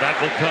 So that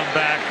will come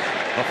back.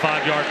 A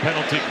 5-yard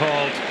penalty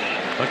called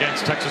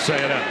against Texas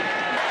A&M.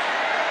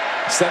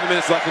 7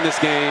 minutes left in this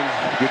game.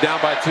 You're down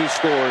by 2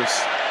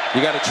 scores.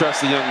 You got to trust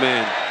the young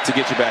man to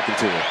get you back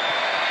into it.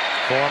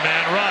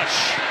 4-man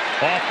rush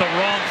off the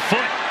wrong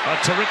foot. A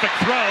terrific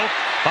throw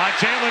by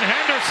Jalen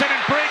Henderson,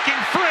 and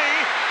breaking free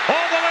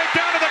all the way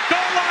down to the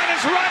goal line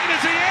is right.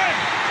 Is he in?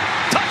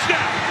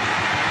 Touchdown.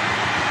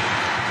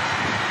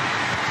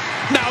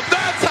 Now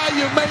that's how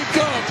you make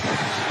up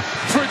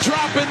for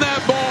dropping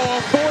that ball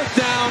on 4th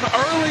down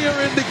earlier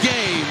in the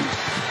game.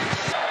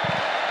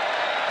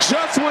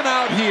 Just went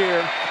out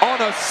here on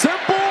a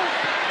simple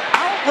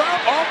out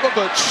route off of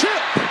a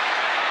chip.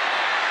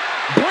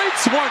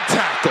 Breaks one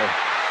tackle.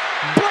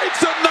 Breaks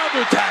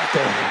another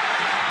tackle.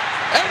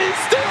 And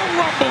he's still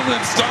rumbling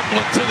and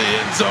stumbling to the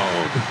end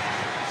zone.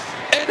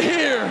 And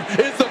here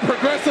is the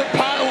progressive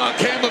pylon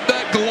cam of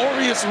that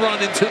glorious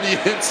run into the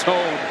end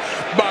zone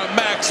by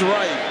Max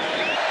Wright.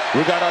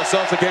 We got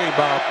ourselves a game,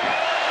 Bob.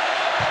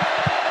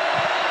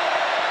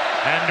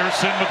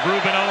 Henderson with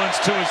Reuben Owens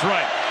to his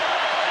right.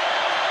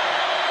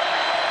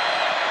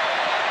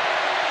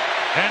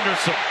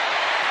 Henderson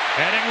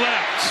heading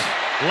left.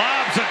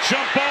 Lobs a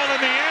jump ball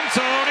in the end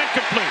zone.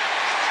 Incomplete.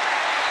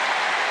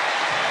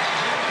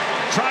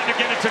 Trying to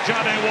get it to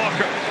John A.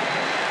 Walker.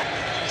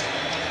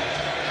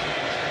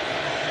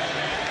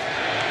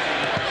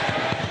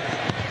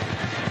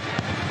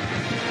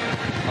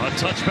 A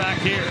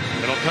touchback here.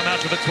 It'll come out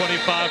to the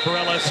 25 for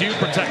LSU,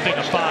 protecting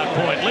a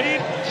 5-point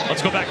lead.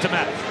 Let's go back to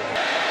Matt.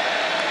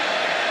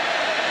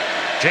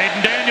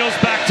 Jaden Daniels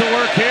back to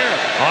work here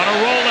on a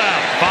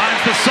rollout.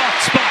 Finds the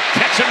soft spot.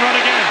 Catch and run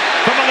again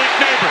from Malik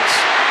Neighbors.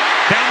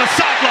 Down the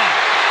sideline.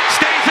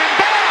 Stays in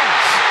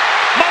bounds.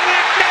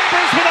 Malik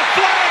Neighbors with a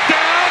flag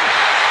down.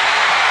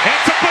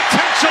 It's a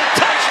potential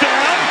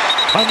touchdown.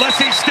 Unless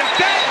he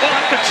stepped out, we'll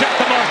have to check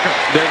the marker.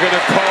 They're going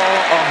to call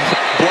a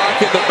block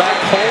in the back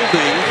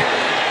holding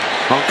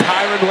on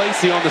Kyron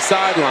Lacey on the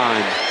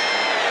sideline.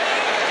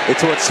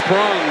 It's what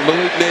sprung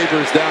Malik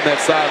Neighbors down that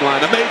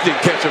sideline. Amazing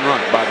catch and run,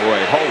 by the way.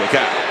 Holy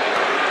cow.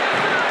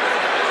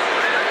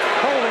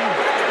 Holding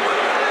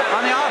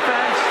on the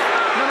offense,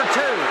 number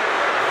 2.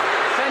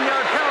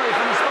 10-yard penalty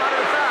from the spot of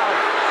the foul.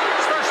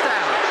 It's first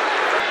down.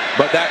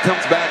 But that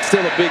comes back,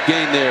 still a big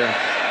gain there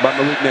by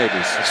Malik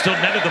Neighbors. It still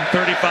netted them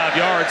 35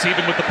 yards,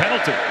 even with the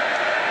penalty.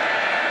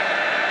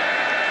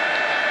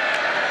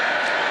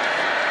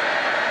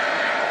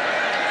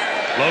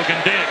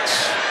 Logan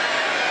Diggs.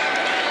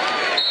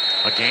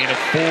 A gain of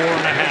 4.5.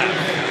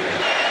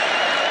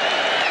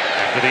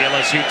 After the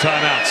LSU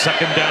timeout,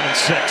 2nd down and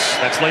 6.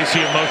 That's Lacey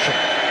in motion.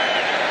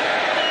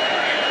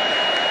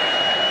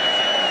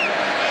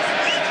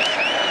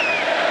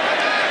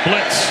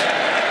 Blitz.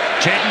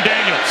 Jaden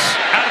Daniels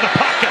out of the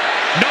pocket.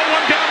 No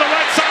one down the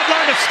right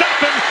sideline to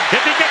stop him.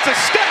 If he gets a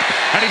step,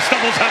 and he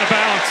stumbles out of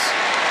bounds.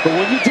 But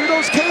when you do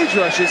those cage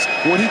rushes,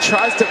 when he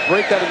tries to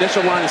break that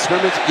initial line of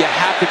scrimmage, you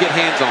have to get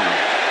hands on him.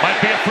 Might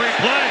be a free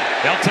play.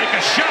 They'll take a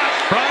shot.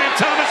 Brian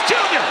Thomas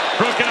Jr.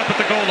 broken up at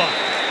the goal line.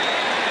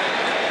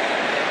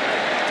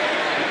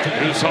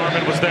 Deuce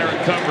Harmon was there in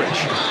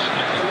coverage.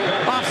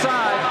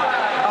 Offside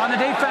on the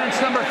defense,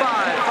 number 5.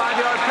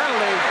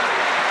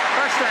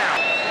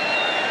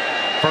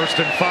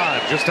 1st and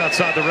 5, just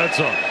outside the red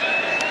zone.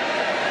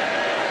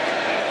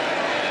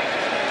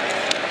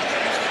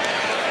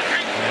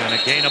 And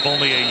a gain of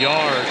only a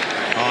yard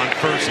on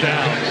 1st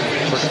down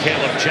for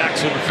Caleb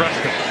Jackson, the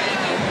freshman.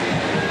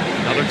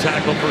 Another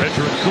tackle for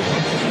Edgerrin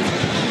Cooper.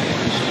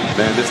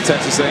 Man, this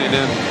Texas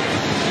A&M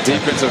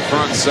defensive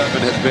front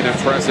seven has been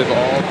impressive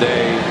all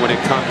day when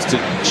it comes to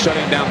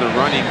shutting down the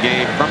running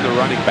game from the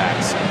running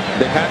backs.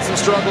 They've had some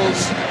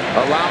struggles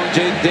allowing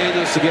Jaden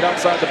Daniels to get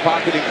outside the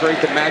pocket and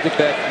create the magic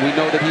that we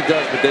know that he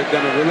does, but they've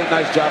done a really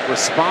nice job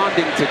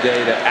responding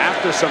today to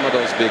after some of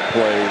those big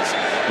plays,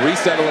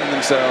 resettling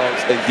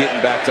themselves and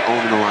getting back to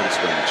owning the line of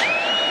scrimmage.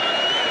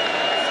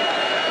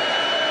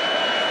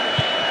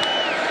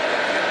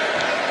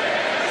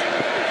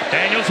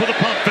 Daniels with a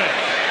pump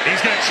fake. He's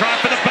going to try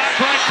for the back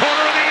right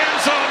corner of the end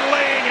zone,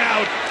 laying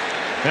out.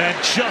 And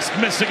just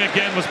missing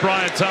again was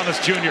Brian Thomas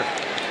Jr.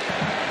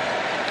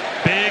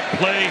 Big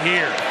play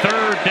here.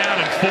 3rd down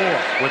and 4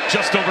 with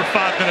just over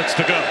 5 minutes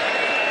to go.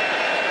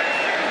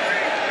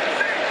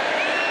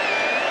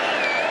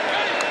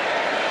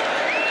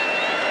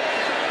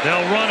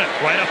 They'll run it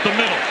right up the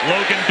middle.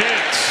 Logan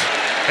Diggs.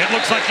 It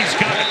looks like he's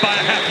got it by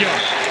a half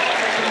yard.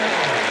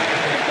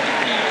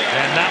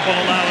 And that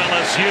will allow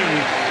LSU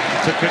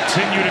to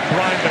continue to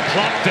grind the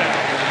clock down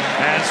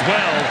as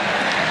well.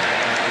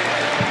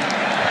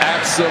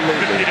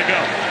 Absolutely. To go.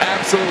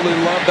 Absolutely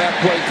love that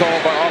play call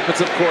by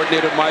offensive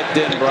coordinator Mike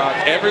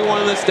Denbrock.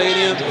 Everyone in the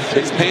stadium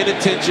is paying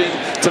attention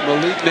to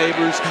Malik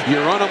Neighbors. You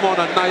run him on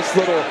a nice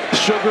little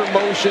sugar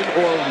motion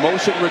or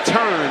motion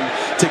return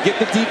to get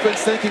the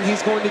defense thinking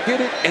he's going to get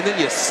it, and then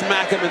you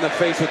smack him in the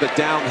face with a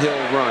downhill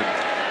run.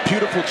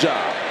 Beautiful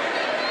job.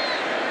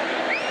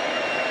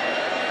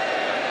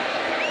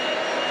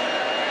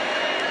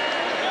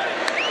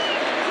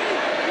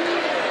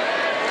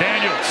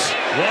 Daniels,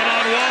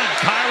 one-on-one,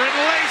 Kyron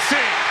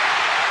Lacy,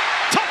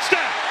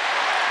 touchdown!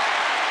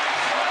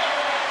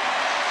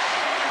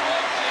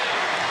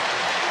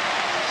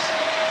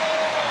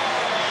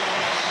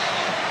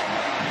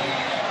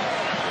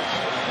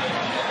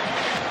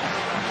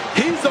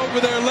 He's over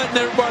there letting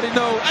everybody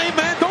know, hey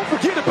man, don't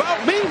forget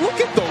about me.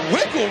 Look at the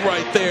wiggle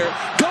right there.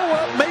 Go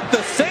up, make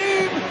the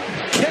same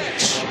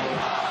catch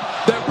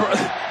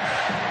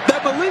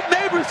that Malik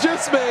Neighbors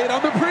just made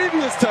on the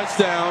previous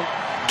touchdown.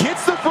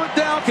 Gets the foot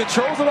down,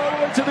 controls it all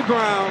the way to the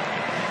ground.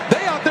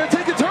 They out there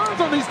taking turns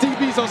on these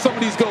DBs on some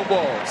of these go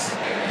balls.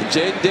 And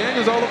Jaden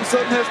Daniels all of a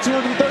sudden has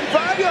 235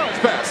 yards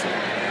passing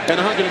and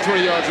 120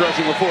 yards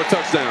rushing with 4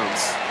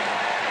 touchdowns.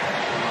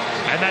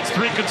 And that's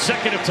 3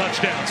 consecutive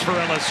touchdowns for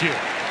LSU.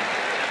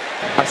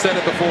 I said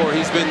it before,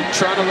 he's been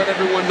trying to let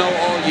everyone know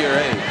all year,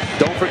 hey,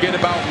 don't forget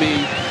about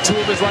me. 2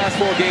 of his last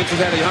 4 games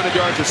he's had 100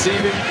 yards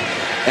receiving.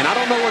 And I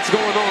don't know what's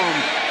going on,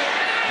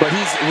 but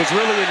he was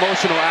really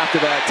emotional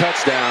after that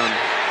touchdown.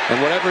 And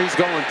whatever he's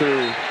going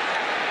through,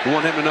 we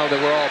want him to know that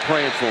we're all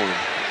praying for him.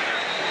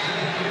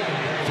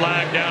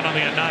 Flag down on the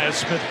Anaya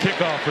Smith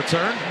kickoff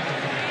return.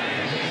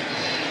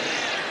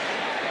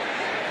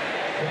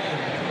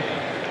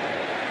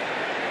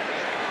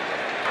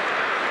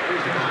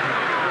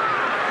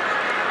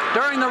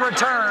 During the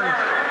return,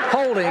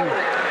 holding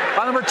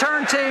on the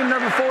return team,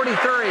 number 43.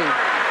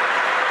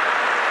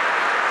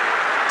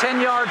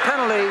 10-yard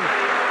penalty,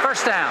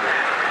 1st down.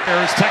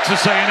 Here's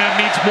Texas A&M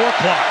needs more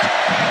clock.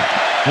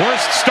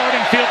 Worst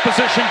starting field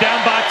position, down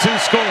by 2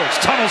 scores.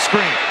 Tunnel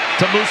screen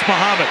to Moose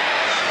Muhammad.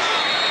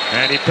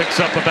 And he picks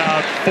up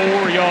about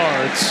 4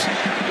 yards.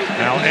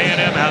 Now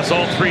A&M has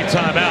all 3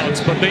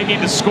 timeouts, but they need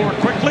to score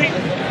quickly,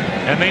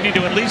 and they need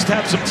to at least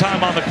have some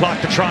time on the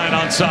clock to try an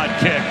onside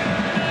kick.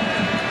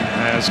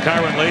 As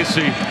Kyron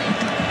Lacy,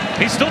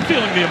 he's still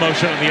feeling the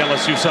emotion on the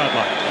LSU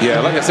sideline. Yeah,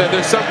 like I said,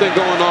 there's something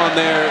going on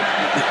there.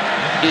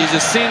 He's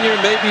a senior,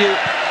 maybe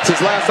it's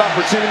his last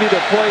opportunity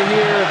to play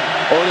here,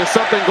 or there's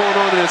something going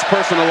on in his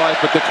personal life,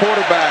 but the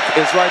quarterback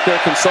is right there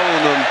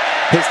consoling him.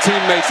 His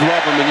teammates love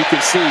him, and you can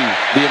see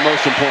the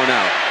emotion pouring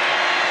out.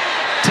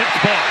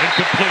 Tipped ball,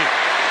 incomplete.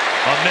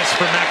 A miss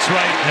for Max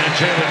Wright and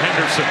Jalen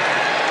Henderson.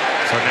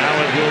 So now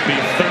it will be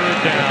 3rd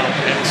down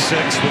and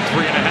 6 with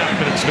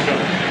 3.5 minutes to go.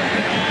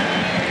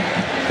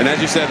 And as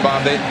you said,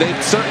 Bob, they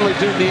certainly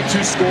do need to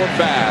score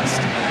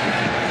fast.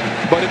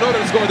 But in order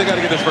to score, they got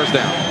to get this 1st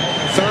down.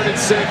 3rd and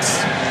 6.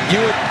 You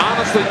would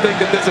honestly think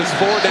that this is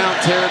 4-down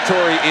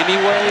territory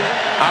anyway.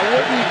 I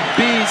wouldn't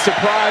be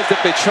surprised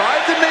if they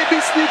tried to maybe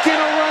sneak in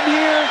a run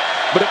here.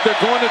 But if they're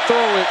going to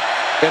throw it,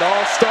 it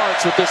all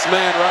starts with this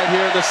man right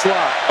here in the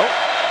slot. Oh,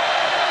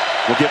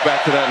 we'll get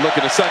back to that look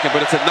in a second,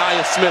 but it's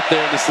Anaya Smith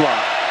there in the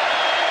slot.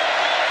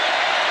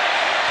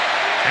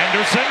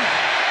 Henderson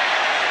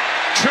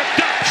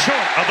tripped up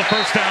short of the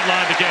 1st down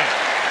line to gain.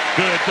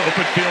 Good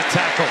open field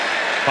tackle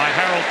by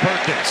Harold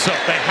Perkins. So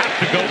they have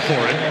to go for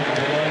it.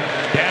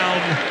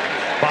 Down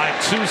by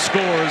 2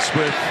 scores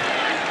with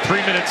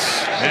 3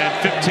 minutes and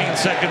 15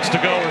 seconds to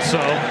go or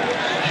so.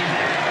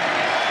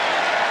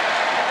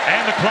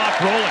 And the clock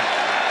rolling.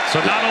 So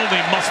not only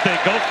must they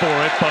go for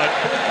it, but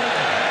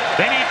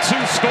They need 2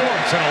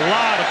 scores, and a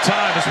lot of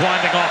time is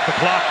winding off the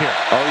clock here.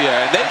 Oh,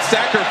 yeah, and they've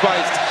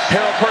sacrificed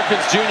Harold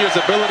Perkins Jr.'s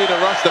ability to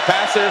rush the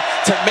passer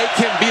to make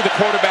him be the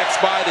quarterback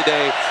spy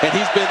today, and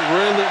he's been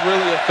really,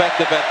 really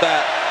effective at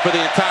that for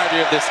the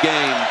entirety of this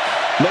game.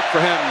 Look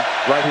for him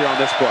right here on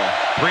this play.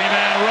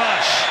 3-man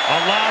rush, a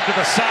lob to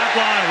the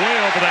sideline, way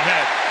over the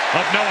head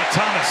of Noah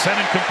Thomas,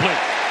 and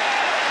incomplete.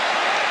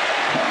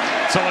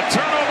 So a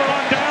turnover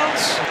on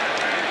downs.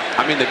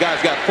 I mean, the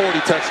guy's got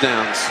 40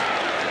 touchdowns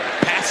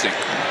passing.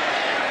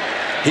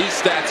 His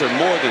stats are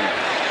more than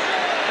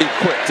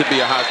equipped to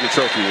be a Heisman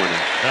Trophy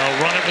winner.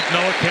 They'll run it with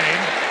Noah Cain.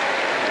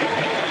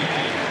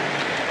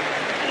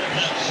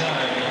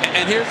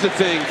 And here's the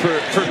thing,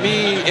 for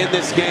me in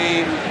this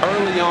game,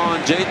 early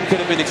on, Jaden could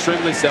have been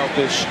extremely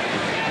selfish.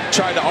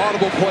 Tried to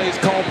audible plays,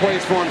 call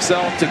plays for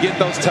himself to get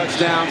those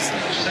touchdowns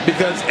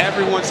because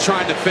everyone's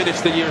trying to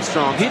finish the year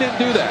strong. He didn't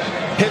do that.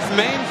 His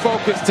main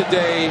focus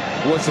today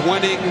was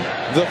winning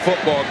the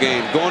football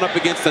game, going up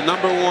against the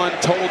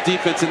 #1 total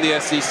defense in the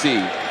SEC.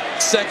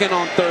 Second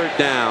on 3rd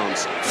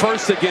downs,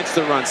 first against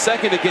the run,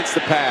 second against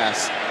the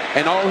pass.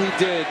 And all he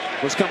did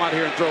was come out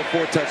here and throw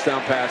 4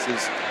 touchdown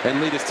passes and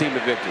lead his team to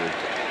victory.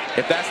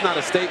 If that's not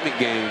a statement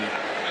game,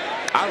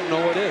 I don't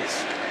know what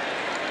is.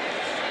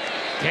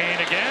 Cain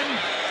again.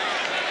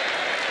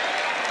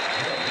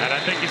 And I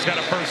think he's got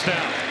a first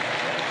down.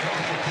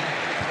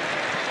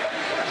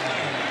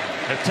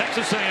 If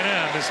Texas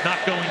A&M is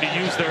not going to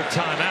use their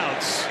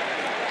timeouts,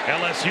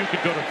 LSU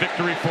could go to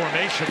victory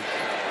formation.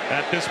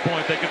 At this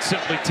point, they could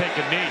simply take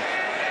a knee.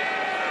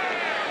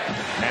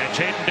 And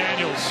Jaden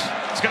Daniels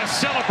is going to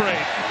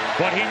celebrate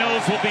what he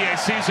knows will be a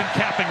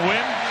season-capping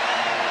win.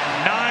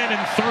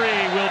 9-3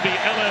 will be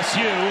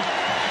LSU,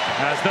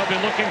 as they'll be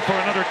looking for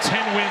another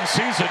 10-win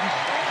season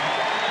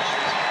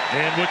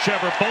in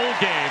whichever bowl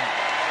game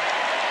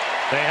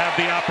they have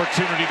the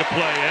opportunity to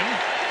play in.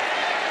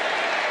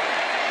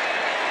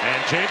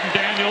 And Jaden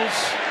Daniels,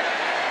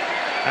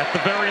 at the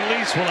very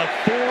least, will have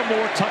 4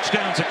 more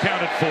touchdowns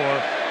accounted for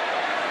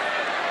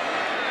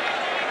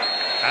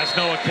as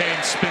Noah Cain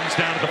spins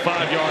down to the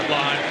 5-yard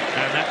line,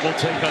 and that will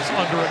take us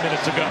under a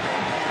minute to go.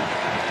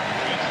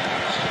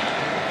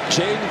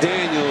 Jaden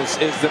Daniels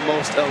is the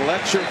most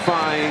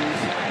electrifying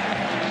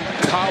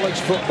college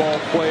football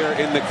player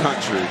in the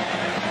country.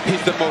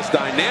 He's the most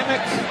dynamic,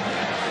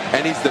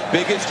 and he's the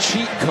biggest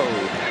cheat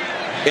code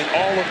in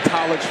all of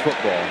college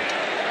football.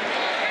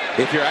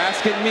 If you're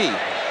asking me,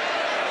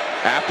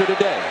 after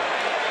today,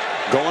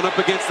 going up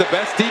against the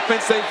best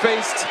defense they've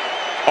faced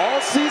all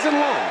season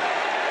long,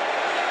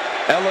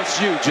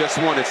 LSU just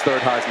won its 3rd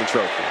Heisman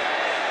Trophy.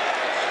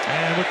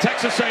 And with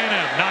Texas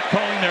A&M not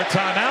calling their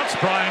timeouts,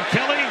 Brian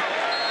Kelly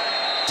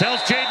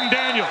tells Jaden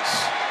Daniels,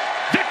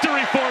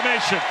 victory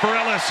formation for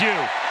LSU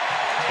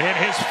in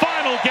his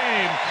final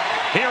game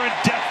here in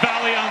Death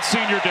Valley on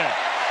Senior Day.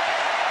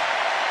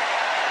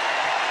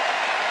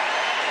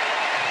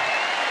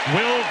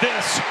 Will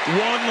this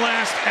one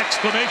last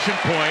exclamation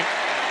point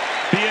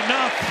be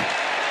enough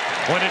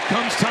when it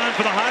comes time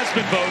for the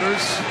Heisman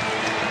voters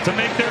to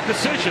make their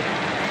decision?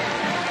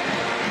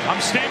 I'm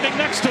standing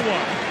next to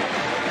one.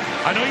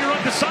 I know you're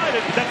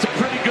undecided, but that's a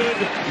pretty good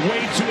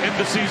way to end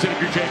the season if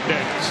you're Jaden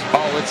Daniels.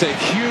 Oh, it's a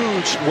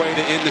huge way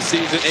to end the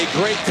season. A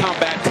great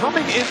comeback.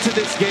 Coming into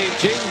this game,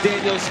 Jaden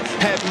Daniels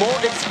had more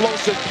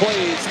explosive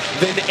plays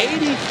than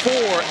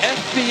 84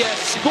 FBS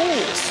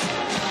schools.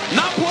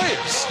 Not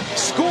players,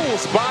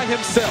 schools by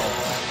himself.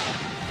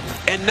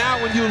 And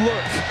now when you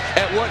look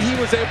at what he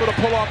was able to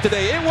pull off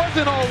today, it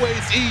wasn't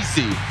always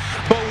easy.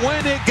 But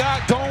when it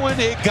got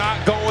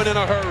going in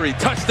a hurry.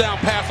 Touchdown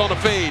pass on the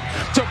fade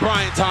to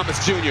Brian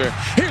Thomas Jr.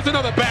 Here's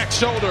another back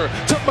shoulder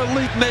to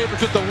Malik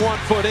Neighbors with the 1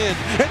 foot in.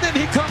 And then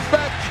he comes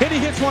back and he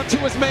hits one to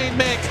his main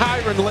man,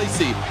 Kyron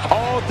Lacey.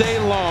 All day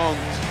long,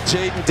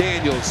 Jaden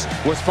Daniels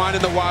was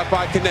finding the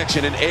Wi-Fi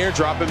connection and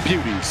airdropping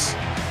beauties.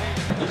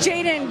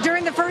 Jaden,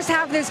 during the first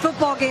half of this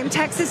football game,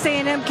 Texas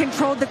A&M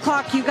controlled the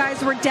clock. You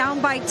guys were down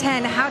by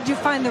 10. How'd you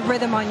find the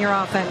rhythm on your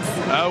offense?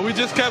 We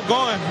just kept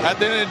going. At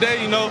the end of the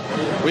day,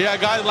 we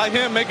had guys like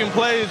him making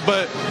plays,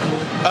 but,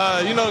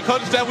 the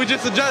coaching staff, we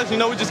just adjust. We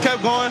just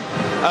kept going.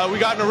 We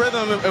got in the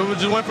rhythm, and we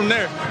just went from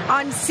there.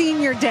 On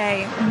Senior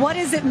Day, what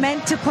is it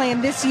meant to play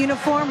in this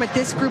uniform with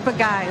this group of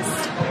guys?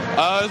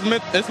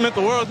 It's meant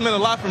the world. It's meant a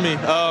lot for me.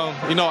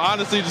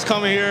 Honestly, just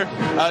coming here,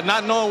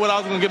 not knowing what I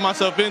was going to get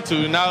myself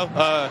into. Now,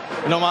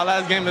 my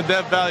last game in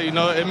Death Valley,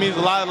 it means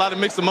a lot of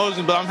mixed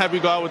emotions, but I'm happy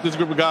to go out with this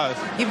group of guys.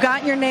 You've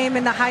got your name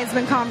in the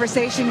Heisman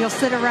conversation. You'll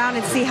sit around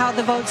and see how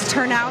the votes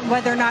turn out,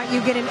 whether or not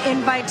you get an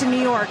invite to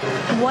New York.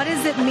 What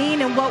does it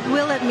mean, and what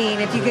will it mean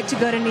if you get to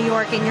go to New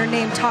York and your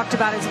name talked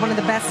about as one of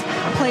the best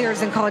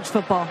players in college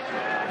football?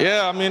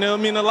 Yeah, it'll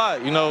mean a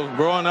lot.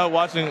 Growing up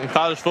watching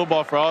college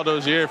football for all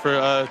those years,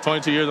 for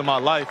 22 years of my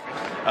life,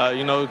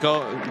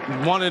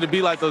 wanted to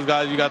be like those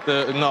guys. You got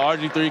the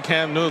RG3,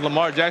 Cam Newton,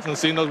 Lamar Jackson,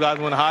 seeing those guys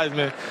win the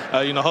Heisman.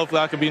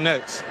 Hopefully I could be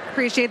next.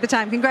 Appreciate the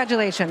time.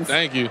 Congratulations.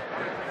 Thank you.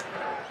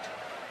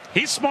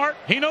 He's smart.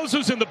 He knows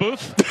who's in the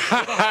booth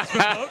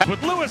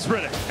with Lewis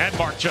Riddick and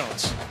Mark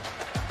Jones.